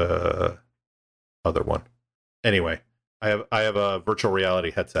Quest, the other one. Anyway, I have a virtual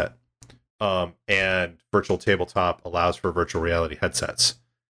reality headset, and virtual tabletop allows for virtual reality headsets,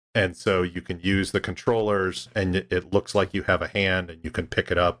 and so you can use the controllers, and it looks like you have a hand, and you can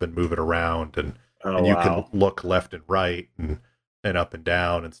pick it up and move it around, and you can look left and right and up and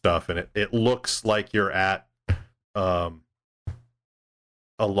down and stuff, and it looks like you're at a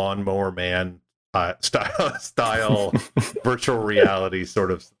Lawnmower Man style virtual reality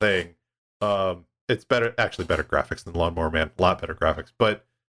sort of thing. It's better graphics than Lawnmower Man, a lot better graphics, but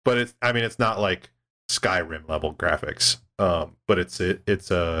it's not like Skyrim level graphics. But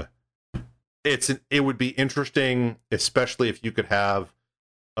it would be interesting, especially if you could have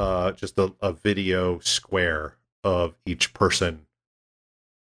just a video square of each person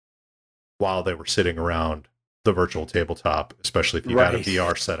while they were sitting around the virtual tabletop, especially if you had a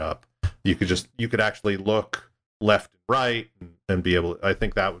VR setup. You could actually look left and right and be able. I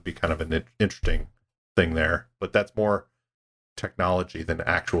think that would be kind of an interesting thing there, but that's more technology than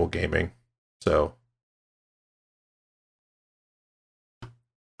actual gaming. So,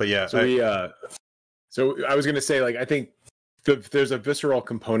 but yeah. So I was going to say, like, I think there's a visceral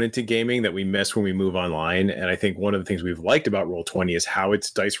component to gaming that we miss when we move online, and I think one of the things we've liked about Roll20 is how its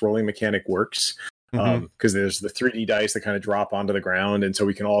dice rolling mechanic works. Because there's the 3D dice that kind of drop onto the ground, and so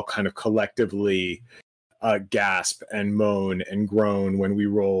we can all kind of collectively gasp and moan and groan when we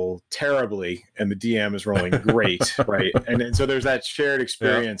roll terribly and the DM is rolling great, right? And so there's that shared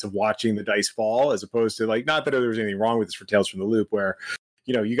experience of watching the dice fall, as opposed to, like, not that there was anything wrong with this for Tales from the Loop, where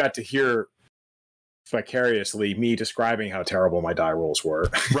you got to hear vicariously me describing how terrible my die rolls were.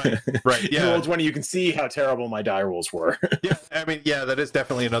 Right. Yeah. Roll20, you can see how terrible my die rolls were. Yeah, I mean, yeah, that is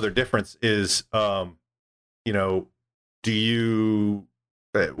definitely another difference. Is do you?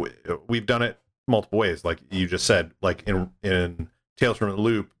 We've done it multiple ways, like you just said. Like in Tales from the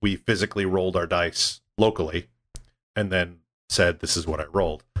Loop, we physically rolled our dice locally, and then said, "This is what I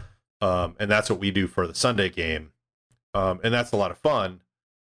rolled," and that's what we do for the Sunday game, and that's a lot of fun.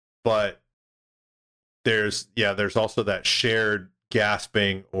 But there's also that shared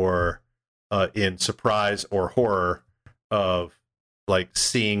gasping or in surprise or horror of, like,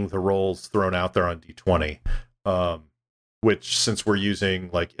 seeing the rolls thrown out there on D20, which, since we're using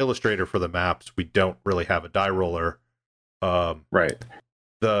like Illustrator for the maps, we don't really have a die roller. Right.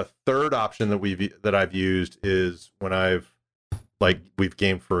 The third option that I've used is when we've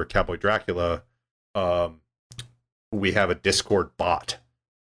gamed for Cowboy Dracula. We have a Discord bot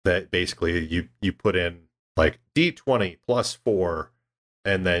that basically you put in like D20 +4,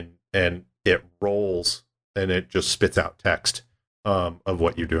 and it rolls and it just spits out text of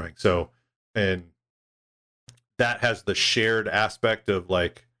what you're doing. So, and that has the shared aspect of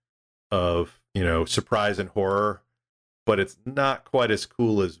surprise and horror, but it's not quite as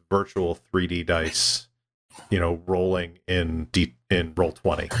cool as virtual 3D dice, rolling in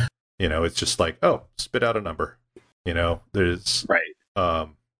Roll20. It's just like, oh, spit out a number. There's right.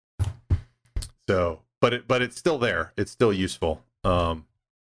 So, but it's still there. It's still useful. And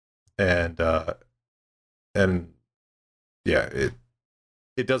yeah,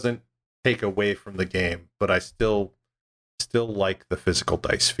 it doesn't take away from the game, but I still like the physical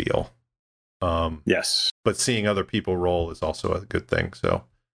dice feel. Yes, but seeing other people roll is also a good thing. So,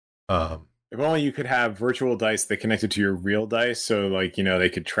 if only you could have virtual dice that connected to your real dice, so they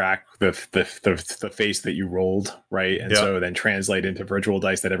could track the face that you rolled, right? And so then translate into virtual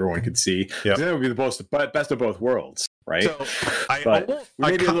dice that everyone could see. Yeah, that would be the best of both worlds, right? So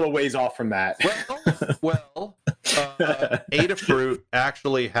we may be a little ways off from that. Well, Adafruit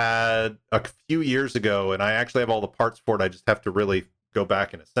actually had a few years ago, and I actually have all the parts for it. I just have to really go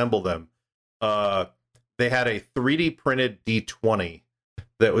back and assemble them. They had a 3D printed D20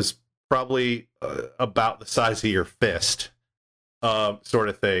 that was probably about the size of your fist, sort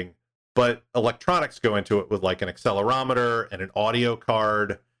of thing. But electronics go into it with like an accelerometer and an audio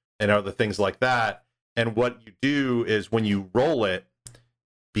card and other things like that. And what you do is when you roll it,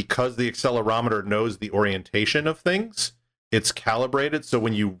 because the accelerometer knows the orientation of things, it's calibrated. So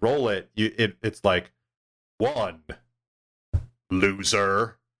when you roll it, it's like 1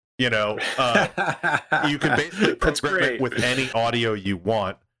 loser. You can basically program it with any audio you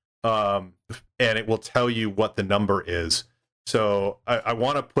want, and it will tell you what the number is. So I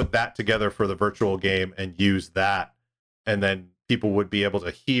want to put that together for the virtual game and use that, and then people would be able to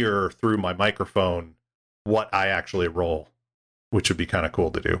hear through my microphone what I actually roll, which would be kind of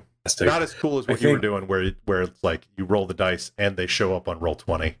cool to do. Not as cool as what you were doing, where it's like you roll the dice and they show up on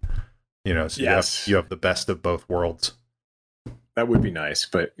Roll20. So you have the best of both worlds. That would be nice,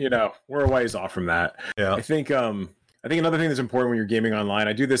 but we're a ways off from that. Yeah, I think another thing that's important when you're gaming online,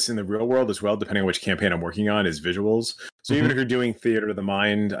 I do this in the real world as well, depending on which campaign I'm working on, is visuals. So even if you're doing theater of the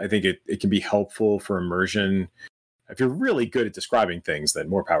mind, I think it can be helpful for immersion. If you're really good at describing things, then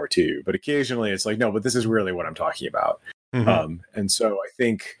more power to you. But occasionally it's like, no, but this is really what I'm talking about. And so I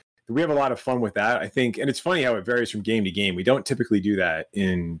think we have a lot of fun with that. I think, and it's funny how it varies from game to game. We don't typically do that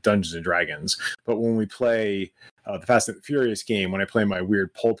in Dungeons and Dragons, but when we play the Fast and the Furious game, when I play my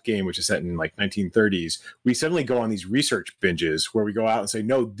weird pulp game, which is set in 1930s, we suddenly go on these research binges where we go out and say,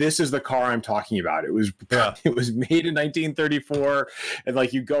 no, this is the car I'm talking about. It was made in 1934.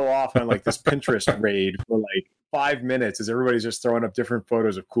 And you go off on this Pinterest raid for 5 minutes as everybody's just throwing up different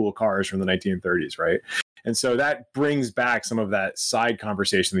photos of cool cars from the 1930s. Right. And so that brings back some of that side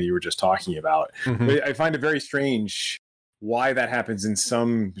conversation that you were just talking about. But I find it very strange why that happens in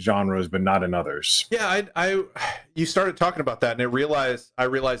some genres but not in others. Yeah, you started talking about that, and I realized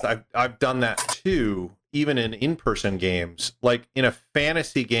I've done that too, even in in-person games. Like in a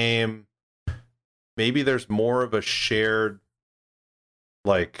fantasy game, maybe there's more of a shared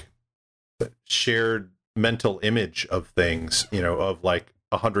mental image of things, of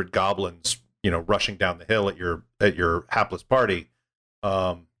 100 goblins, rushing down the hill at your hapless party,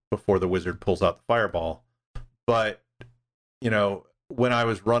 before the wizard pulls out the fireball. But when I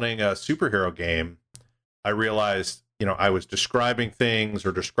was running a superhero game, I realized, I was describing things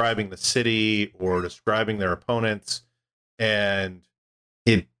or describing the city or describing their opponents, and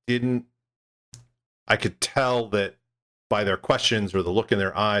I could tell that by their questions or the look in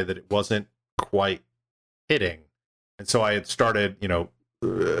their eye that it wasn't quite hitting. And so I had started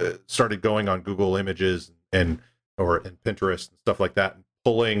going on Google Images and Pinterest and stuff like that, and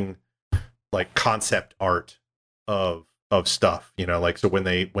pulling concept art of stuff, so when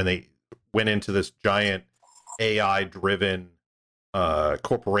they went into this giant AI driven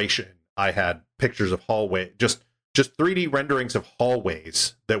corporation, I had pictures of hallway, just 3D renderings of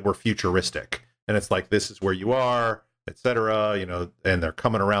hallways that were futuristic, and it's this is where you are, etc. And they're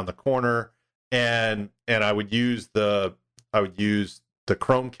coming around the corner, and I would use the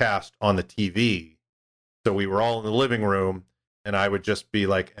Chromecast on the TV, so we were all in the living room, and I would just be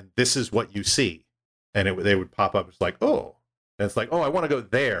and this is what you see. And they would pop up. It's oh, and it's oh, I want to go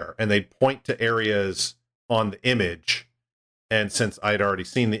there. And they'd point to areas on the image. And since I'd already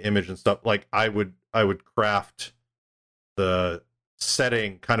seen the image and stuff, I would craft the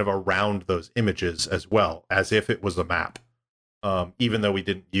setting kind of around those images as well, as if it was a map. Even though we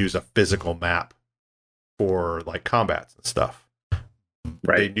didn't use a physical map for combats and stuff.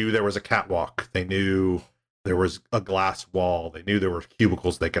 Right. They knew there was a catwalk. They knew there was a glass wall. They knew there were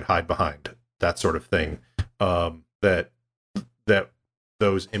cubicles they could hide behind. That sort of thing. that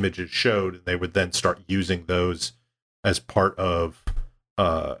those images showed, and they would then start using those as part of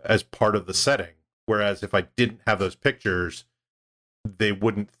the setting. Whereas if I didn't have those pictures, they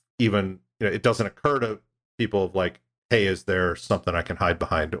wouldn't even, it doesn't occur to people of like, hey, is there something I can hide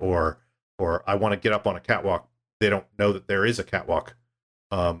behind, or I want to get up on a catwalk. They don't know that there is a catwalk,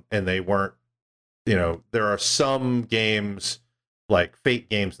 and they weren't. There are some games like Fate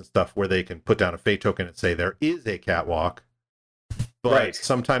games and stuff where they can put down a Fate token and say there is a catwalk. But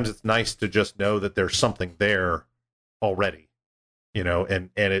sometimes it's nice to just know that there's something there already, and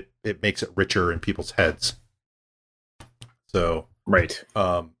it makes it richer in people's heads. So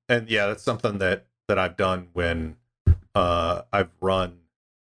and yeah, that's something that I've done when I've run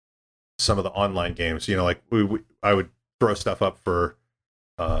some of the online games. Like I would throw stuff up for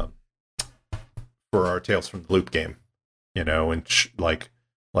our Tales from the Loop game, and like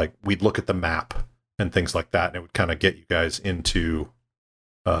we'd look at the map and things like that, and it would kind of get you guys into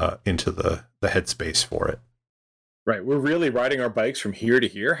the headspace for it. Right, we're really riding our bikes from here to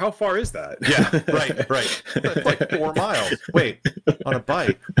here. How far is that? Yeah, right. That's like 4 miles. Wait, on a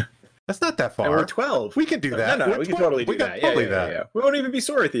bike? That's not that far. And we're 12. We can do that. No, we can totally do that. Yeah. We won't even be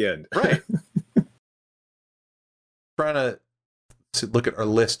sore at the end. Right. Trying to look at our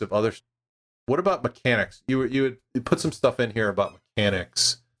list of others. What about mechanics? You put some stuff in here about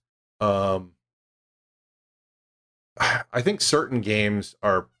mechanics. I think certain games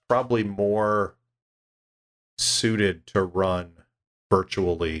are probably more suited to run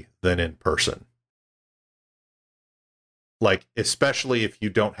virtually than in person. Like, especially if you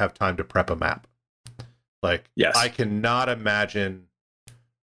don't have time to prep a map. Like, yes. I cannot imagine,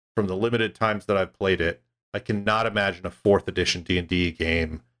 from the limited times that I've played it, I cannot imagine a 4th edition D&D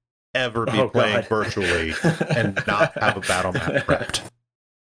game ever be playing virtually and not have a battle map prepped.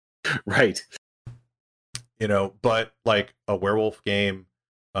 Right. But like a werewolf game,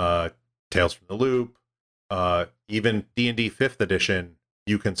 Tales from the Loop, even D&D 5th edition,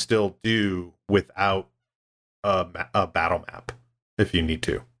 you can still do without a battle map if you need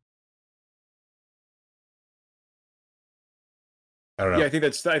to. I don't know. Yeah, I think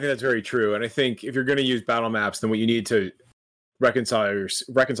that's very true. And I think if you're going to use battle maps, then what you need to reconcile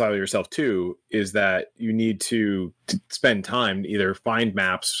yourself to is that you need to spend time to either find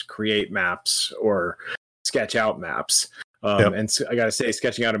maps, create maps, or sketch out maps. And so I got to say,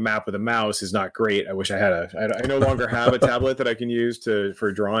 sketching out a map with a mouse is not great. I wish I had I no longer have a tablet that I can use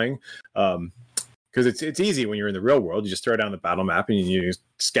for drawing. Because it's easy when you're in the real world. You just throw down the battle map and you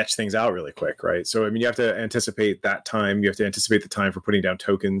sketch things out really quick, right? So, I mean, you have to anticipate that time. You have to anticipate the time for putting down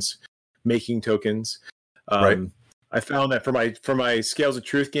tokens, making tokens. Right. I found that for my Scales of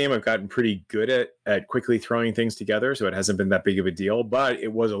Truth game, I've gotten pretty good at quickly throwing things together, so it hasn't been that big of a deal, but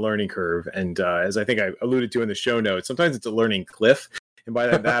it was a learning curve. And as I think I alluded to in the show notes, sometimes it's a learning cliff. And by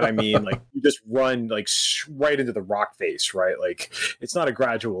that I mean, like, you just run like right into the rock face, right? Like, it's not a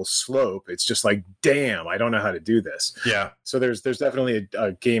gradual slope. It's just like, damn, I don't know how to do this. Yeah. So there's definitely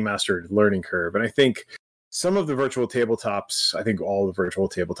a game master learning curve. And I think some of the virtual tabletops, I think all the virtual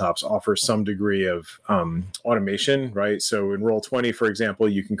tabletops offer some degree of automation, right? So in Roll20, for example,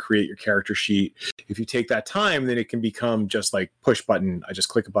 you can create your character sheet. If you take that time, then it can become just like push button. I just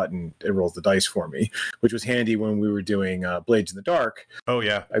click a button, it rolls the dice for me, which was handy when we were doing Blades in the Dark. Oh,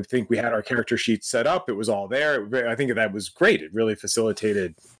 yeah. I think we had our character sheet set up. It was all there. I think that was great. It really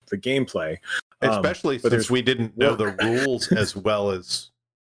facilitated the gameplay. Especially since we didn't know the rules as well as,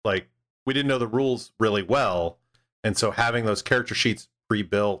 like, we didn't know the rules really well, and so having those character sheets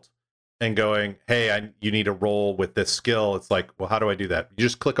pre-built and going, hey, you need to roll with this skill, it's like, well, how do I do that? You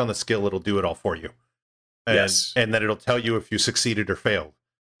just click on the skill, it'll do it all for you. And, yes. And then it'll tell you if you succeeded or failed,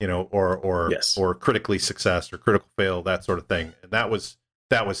 or critically success or critical fail, that sort of thing. And that was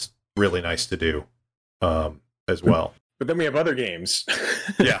really nice to do as well. But then we have other games,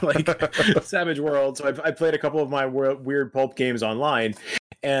 yeah, like Savage Worlds. So I played a couple of my weird pulp games online,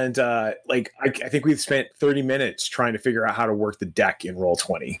 and I think we've spent 30 minutes trying to figure out how to work the deck in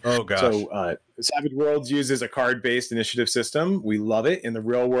Roll20. Oh gosh! So Savage Worlds uses a card-based initiative system. We love it. In the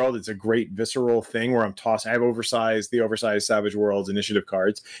real world, it's a great visceral thing where I have the oversized Savage Worlds initiative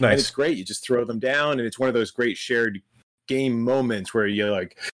cards, nice. And it's great. You just throw them down, and it's one of those great shared game moments where you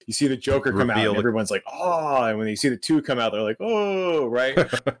see the Joker come out and everyone's like, oh, and when you see the 2 come out, they're like, oh, right.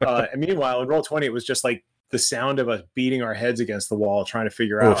 And meanwhile in Roll20, it was just like the sound of us beating our heads against the wall trying to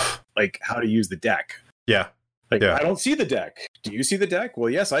figure out like how to use the deck. Yeah. Like, I don't see the deck. Do you see the deck? Well,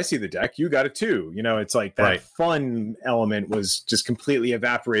 yes, I see the deck. You got it too. It's like that fun element was just completely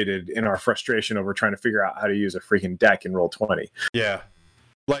evaporated in our frustration over trying to figure out how to use a freaking deck in Roll20. Yeah.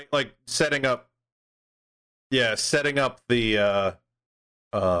 Like setting up Yeah, setting up the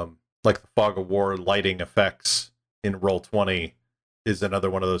like the fog of war lighting effects in Roll20 is another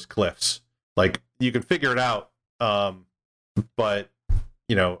one of those cliffs. Like, you can figure it out, but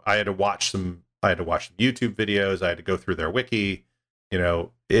you know, I had to watch some YouTube videos. I had to go through their wiki. You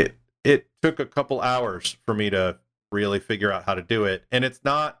know, it took a couple hours for me to really figure out how to do it, and it's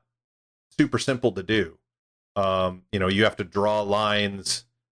not super simple to do. You know, you have to draw lines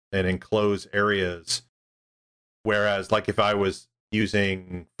and enclose areas. Whereas, like, if I was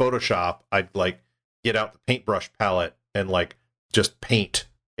using Photoshop, I'd like get out the paintbrush palette and like just paint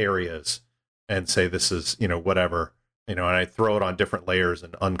areas and say this is, you know, whatever, you know, and I throw it on different layers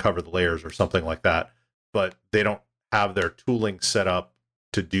and uncover the layers or something like that. But they don't have their tooling set up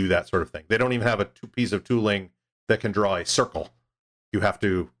to do that sort of thing. They don't even have a piece of tooling that can draw a circle. You have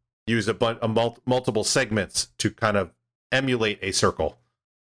to use multiple segments to kind of emulate a circle.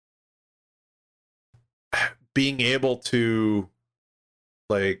 Being able to,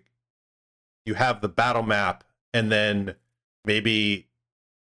 like, you have the battle map and then maybe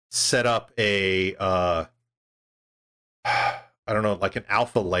set up a I don't know, like an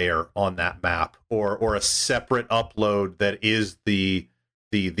alpha layer on that map, or a separate upload that is the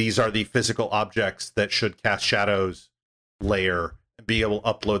these are the physical objects that should cast shadows layer, and be able to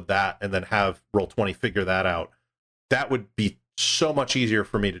upload that and then have Roll20 figure that out. That would be so much easier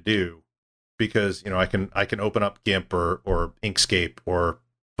for me to do, because, you know, I can open up GIMP or Inkscape or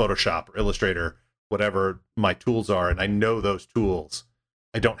Photoshop or Illustrator, whatever my tools are, and I know those tools.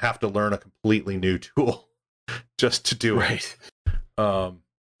 I don't have to learn a completely new tool just to do it. So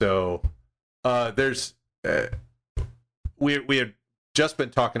there's we had just been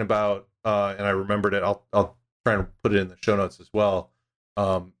talking about, and I remembered it. I'll try and put it in the show notes as well.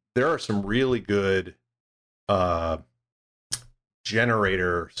 There are some really good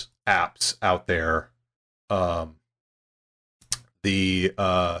generators apps out there. The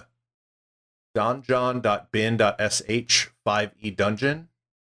donjon.bin.sh 5e dungeon,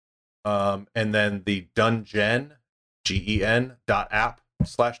 and then the Dungeon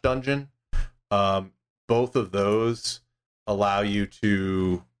GEN.app/dungeon. Both of those allow you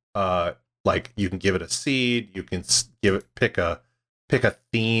to like, you can give it a seed, you can pick a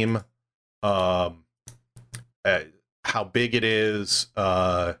theme, how big it is.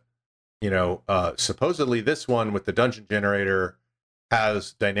 You know, supposedly this one with the dungeon generator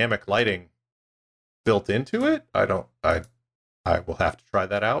has dynamic lighting built into it. I will have to try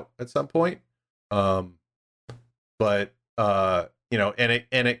that out at some point. But you know,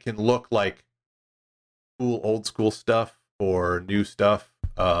 and it can look like cool old school stuff or new stuff.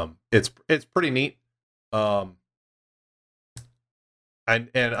 It's pretty neat. And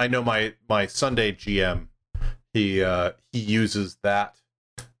I know my Sunday GM, he uses that.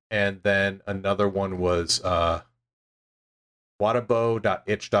 And then another one was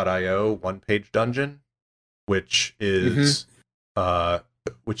Whatabo.itch.io one-page dungeon, which is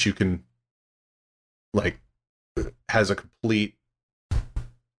which you can, like, has a complete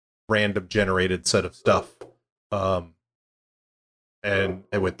random generated set of stuff, and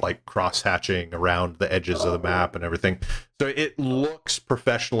with like cross hatching around the edges of the map and everything. So it looks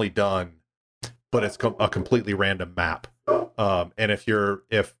professionally done, but it's a completely random map. And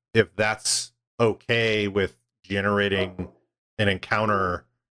if that's okay with generating an encounter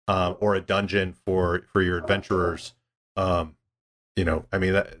or a dungeon for your adventurers, you know, I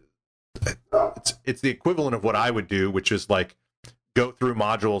mean, it's the equivalent of what I would do, which is like go through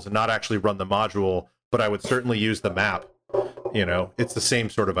modules and not actually run the module, but I would certainly use the map. You know, it's the same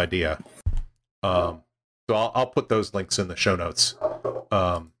sort of idea. So I'll put those links in the show notes.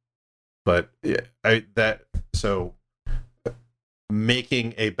 But yeah, so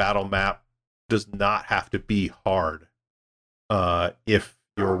making a battle map does not have to be hard if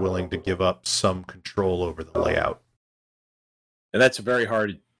you're willing to give up some control over the layout. And that's a very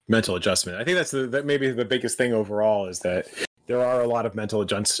hard mental adjustment. I think that's that maybe the biggest thing overall, is that there are a lot of mental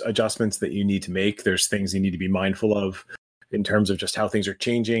adjustments that you need to make. There's things you need to be mindful of in terms of just how things are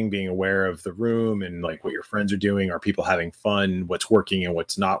changing, being aware of the room and like what your friends are doing. Are people having fun? What's working and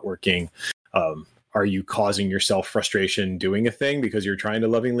what's not working? Are you causing yourself frustration doing a thing because you're trying to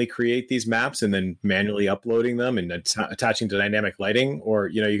lovingly create these maps and then manually uploading them and attaching to dynamic lighting? Or,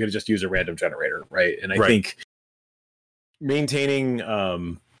 you know, you could just use a random generator, right? And I think maintaining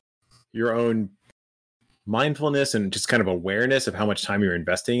your own mindfulness and just kind of awareness of how much time you're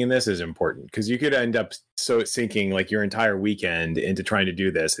investing in this is important, because you could end up so sinking like your entire weekend into trying to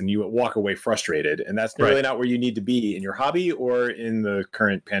do this and you walk away frustrated, and that's really not where you need to be in your hobby or in the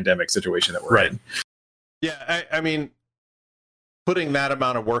current pandemic situation that we're in. Yeah, I mean, putting that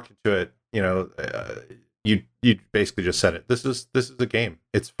amount of work into it, you know, you basically just said it. This is a game.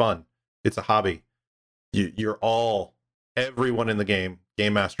 It's fun. It's a hobby. You're all, everyone in the game,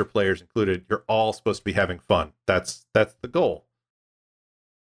 game master, players included, you're all supposed to be having fun. That's the goal.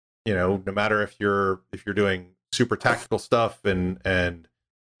 You know, no matter if you're doing super tactical stuff and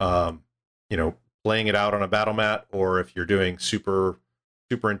you know, playing it out on a battle mat, or if you're doing super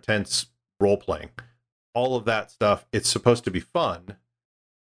intense role playing, all of that stuff, it's supposed to be fun.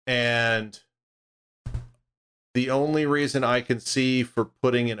 And the only reason I can see for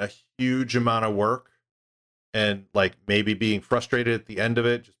putting in a huge amount of work and like maybe being frustrated at the end of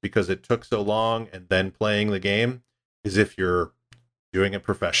it just because it took so long and then playing the game is if you're doing it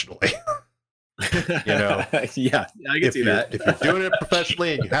professionally. You know, yeah, I can see that. If you're doing it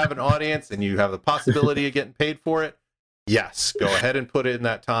professionally and you have an audience and you have the possibility of getting paid for it, yes, go ahead and put it in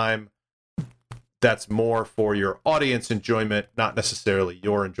that time. That's more for your audience enjoyment, not necessarily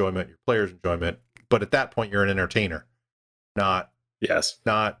your enjoyment, your players' enjoyment. But at that point, you're an entertainer, not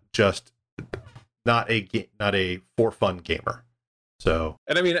a for fun gamer. So,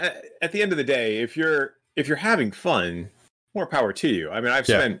 and I mean, at the end of the day, if you're having fun, more power to you. I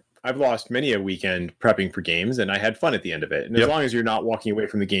mean, I've lost many a weekend prepping for games, and I had fun at the end of it. And as long as you're not walking away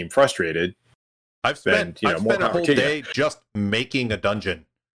from the game frustrated, I've spent a whole day just making a dungeon,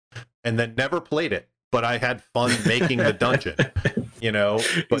 and then never played it. But I had fun making the dungeon, you know.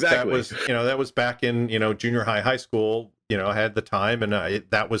 But exactly. that was back in, you know, junior high school. You know, I had the time, and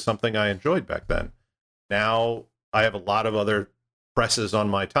that was something I enjoyed back then. Now I have a lot of other presses on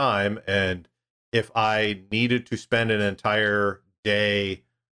my time, and if I needed to spend an entire day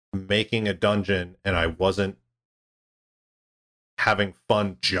making a dungeon and I wasn't having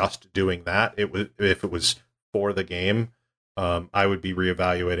fun just doing that, if it was for the game, I would be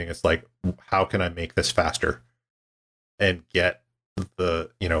reevaluating. It's like, how can I make this faster and get the,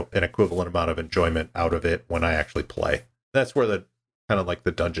 you know, an equivalent amount of enjoyment out of it when I actually play? That's where the kind of like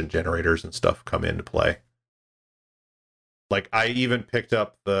the dungeon generators and stuff come into play. Like, I even picked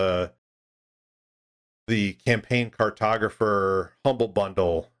up the campaign cartographer Humble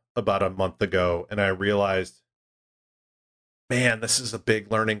Bundle about a month ago, and I realized, man, this is a big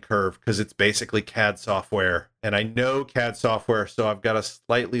learning curve because it's basically CAD software, and I know CAD software, so I've got a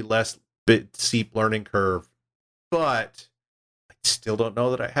slightly less steep learning curve, but I still don't know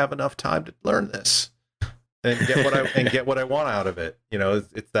that I have enough time to learn this and get what I want out of it. You know,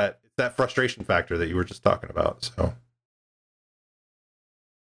 it's that frustration factor that you were just talking about. So,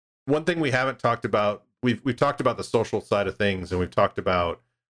 one thing we haven't talked about, we've talked about the social side of things, and we've talked about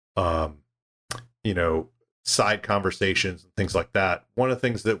you know, side conversations and things like that. One of the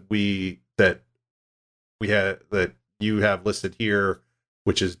things that you have listed here,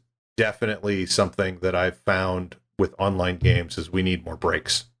 which is definitely something that I've found with online games, is we need more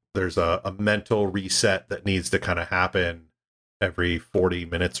breaks. There's a mental reset that needs to kind of happen every 40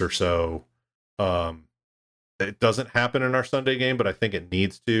 minutes or so. It doesn't happen in our Sunday game, but I think it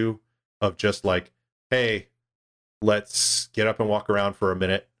needs to, of just like, hey, let's get up and walk around for a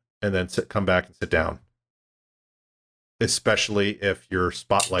minute and then come back and sit down. Especially if your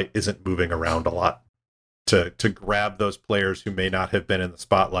spotlight isn't moving around a lot, to grab those players who may not have been in the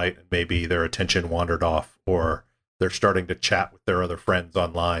spotlight and maybe their attention wandered off, or they're starting to chat with their other friends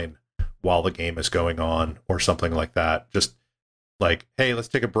online while the game is going on, or something like that. Just like, hey, let's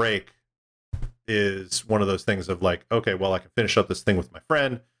take a break, is one of those things of like, okay, well, I can finish up this thing with my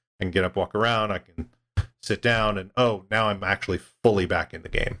friend and get up, walk around, I can sit down, and oh, now I'm actually fully back in the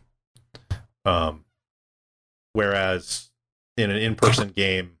game. Whereas in an in-person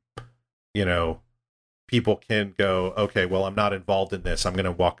game, you know, people can go, okay, well, I'm not involved in this. I'm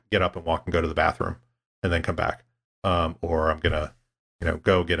going to get up and walk and go to the bathroom and then come back. Or I'm going to, you know,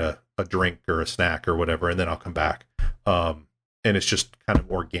 go get a drink or a snack or whatever, and then I'll come back. And it's just kind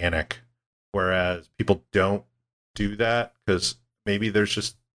of organic. Whereas people don't do that because maybe there's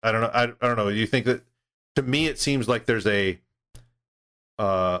just, I don't know. I don't know. Do you think that, to me, it seems like there's a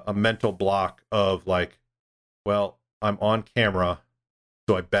mental block of like, well, I'm on camera,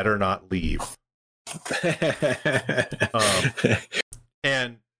 so I better not leave.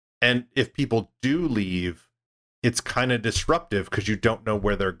 And if people do leave, it's kind of disruptive because you don't know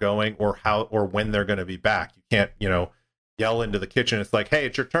where they're going or how or when they're going to be back. You can't, you know, yell into the kitchen. It's like, hey,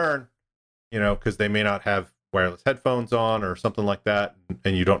 it's your turn, you know, because they may not have wireless headphones on or something like that,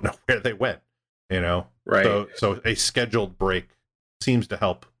 and you don't know where they went, you know. Right. So a scheduled break seems to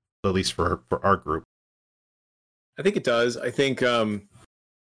help, at least for our group. I think it does. I think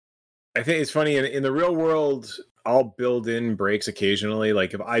it's funny in the real world, I'll build in breaks occasionally.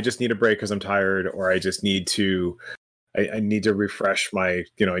 Like if I just need a break because I'm tired, or I just need to, I need to refresh my,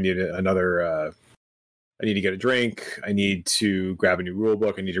 you know, I need I need to get a drink. I need to grab a new rule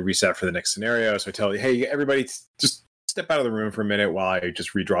book. I need to reset for the next scenario. So I tell you, hey, everybody, just step out of the room for a minute while I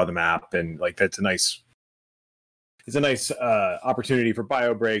just redraw the map. And like, it's a nice opportunity for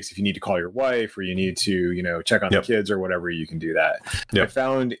bio breaks. If you need to call your wife or you need to, you know, check on the kids or whatever, you can do that. I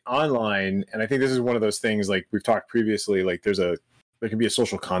found online, and I think this is one of those things, like we've talked previously, like there can be a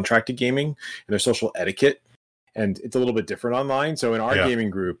social contract to gaming and there's social etiquette, and it's a little bit different online. So in our gaming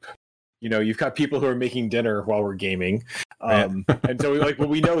group, you know, you've got people who are making dinner while we're gaming. And so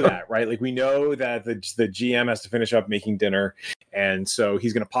we know that, right? Like we know that the GM has to finish up making dinner. And so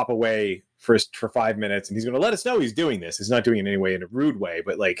he's going to pop away for 5 minutes and he's going to let us know he's doing this. He's not doing it anyway in a rude way,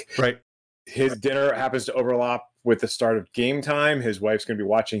 but like his dinner happens to overlap with the start of game time. His wife's going to be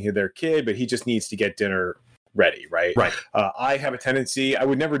watching their kid, but he just needs to get dinner ready. Right. I have a tendency, I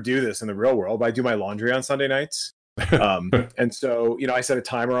would never do this in the real world, but I do my laundry on Sunday nights. And so, you know, I set a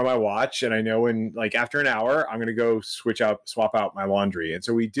timer on my watch and I know when, like, after an hour, I'm going to go swap out my laundry. And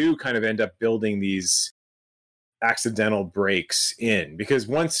so we do kind of end up building these accidental breaks in, because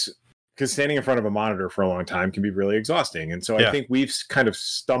standing in front of a monitor for a long time can be really exhausting. And so I think we've kind of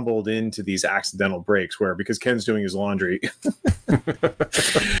stumbled into these accidental breaks where, because Ken's doing his laundry, but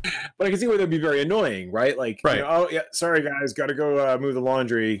I can see where that'd be very annoying, right? Like, you know, oh yeah, sorry guys, got to go move the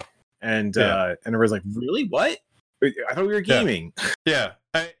laundry. And everyone's like, really? What? I thought we were gaming. But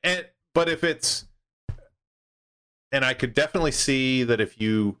if it's, and I could definitely see that if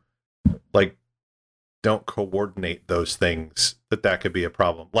you like don't coordinate those things, that could be a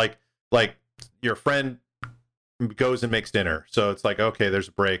problem. Like your friend goes and makes dinner, so it's like, okay, there's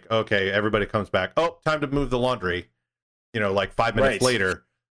a break. Okay, everybody comes back. Oh, time to move the laundry. You know, like 5 minutes later.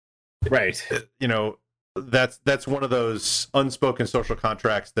 Right. You know, that's one of those unspoken social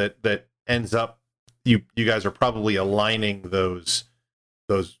contracts that ends up, you guys are probably aligning those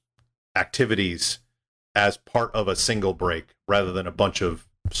activities as part of a single break rather than a bunch of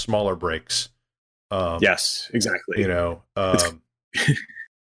smaller breaks. Yes, exactly. You know, I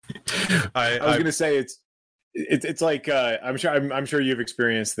was going to say it's like I'm sure you've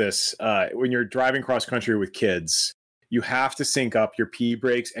experienced this when you're driving cross country with kids. You have to sync up your pee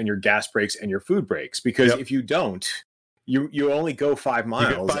breaks and your gas breaks and your food breaks, because if you don't, you only go 5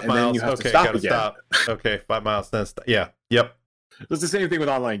 miles then you have to stop again. Stop. Okay, 5 miles, then stop. Yeah. Yep. It's the same thing with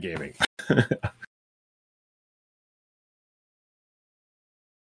online gaming.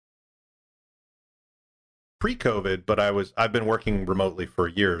 Pre-COVID, but I've been working remotely for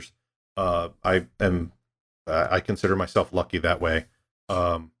years. I consider myself lucky that way.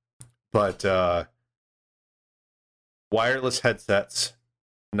 But wireless headsets,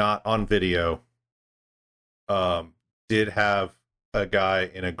 not on video. Did have a guy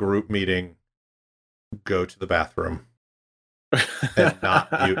in a group meeting go to the bathroom and not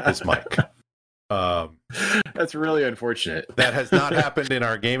mute his mic. That's really unfortunate. That has not happened in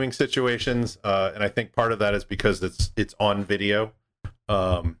our gaming situations, and I think part of that is because it's on video.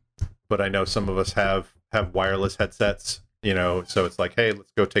 But I know some of us have wireless headsets, you know, so it's like, hey,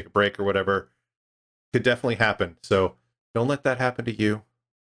 let's go take a break or whatever. Could definitely happen. So don't let that happen to you.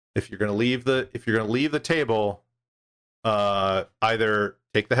 If you're gonna leave the table, either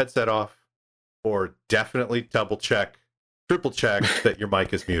take the headset off or definitely triple check that your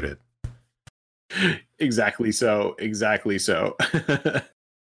mic is muted. Exactly so.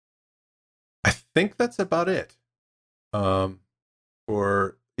 I think that's about it.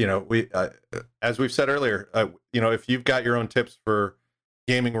 Or, you know, we as we've said earlier, you know, if you've got your own tips for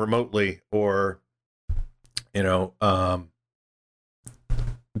gaming remotely, or, you know,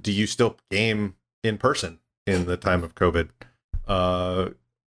 do you still game in person in the time of COVID?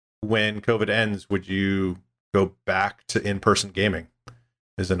 When COVID ends, would you go back to in-person gaming?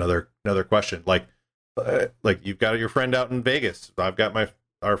 Is another question. Like you've got your friend out in Vegas. I've got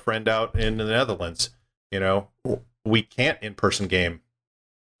our friend out in the Netherlands. You know, we can't in-person game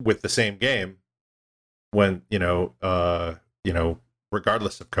with the same game when, regardless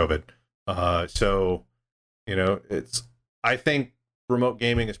of COVID. So, you know, I think remote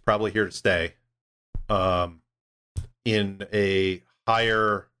gaming is probably here to stay, in a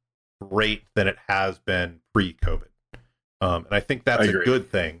higher rate than it has been pre-COVID. And I think that's a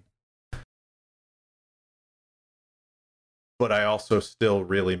good thing. But I also still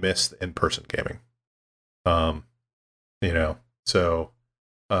really miss in-person gaming. You know, so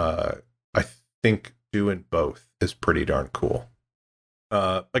I think doing both is pretty darn cool.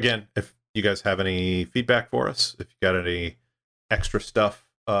 Again, if you guys have any feedback for us, if you got any extra stuff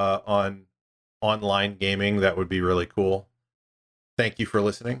on online gaming, that would be really cool. Thank you for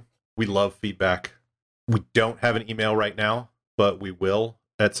listening. We love feedback. We don't have an email right now, but we will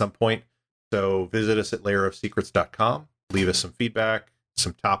at some point. So visit us at layerofsecrets.com. Leave us some feedback,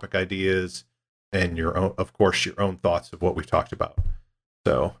 some topic ideas, and your own, of course, your own thoughts of what we've talked about.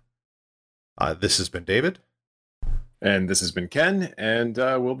 So this has been David. And this has been Ken, and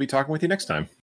we'll be talking with you next time.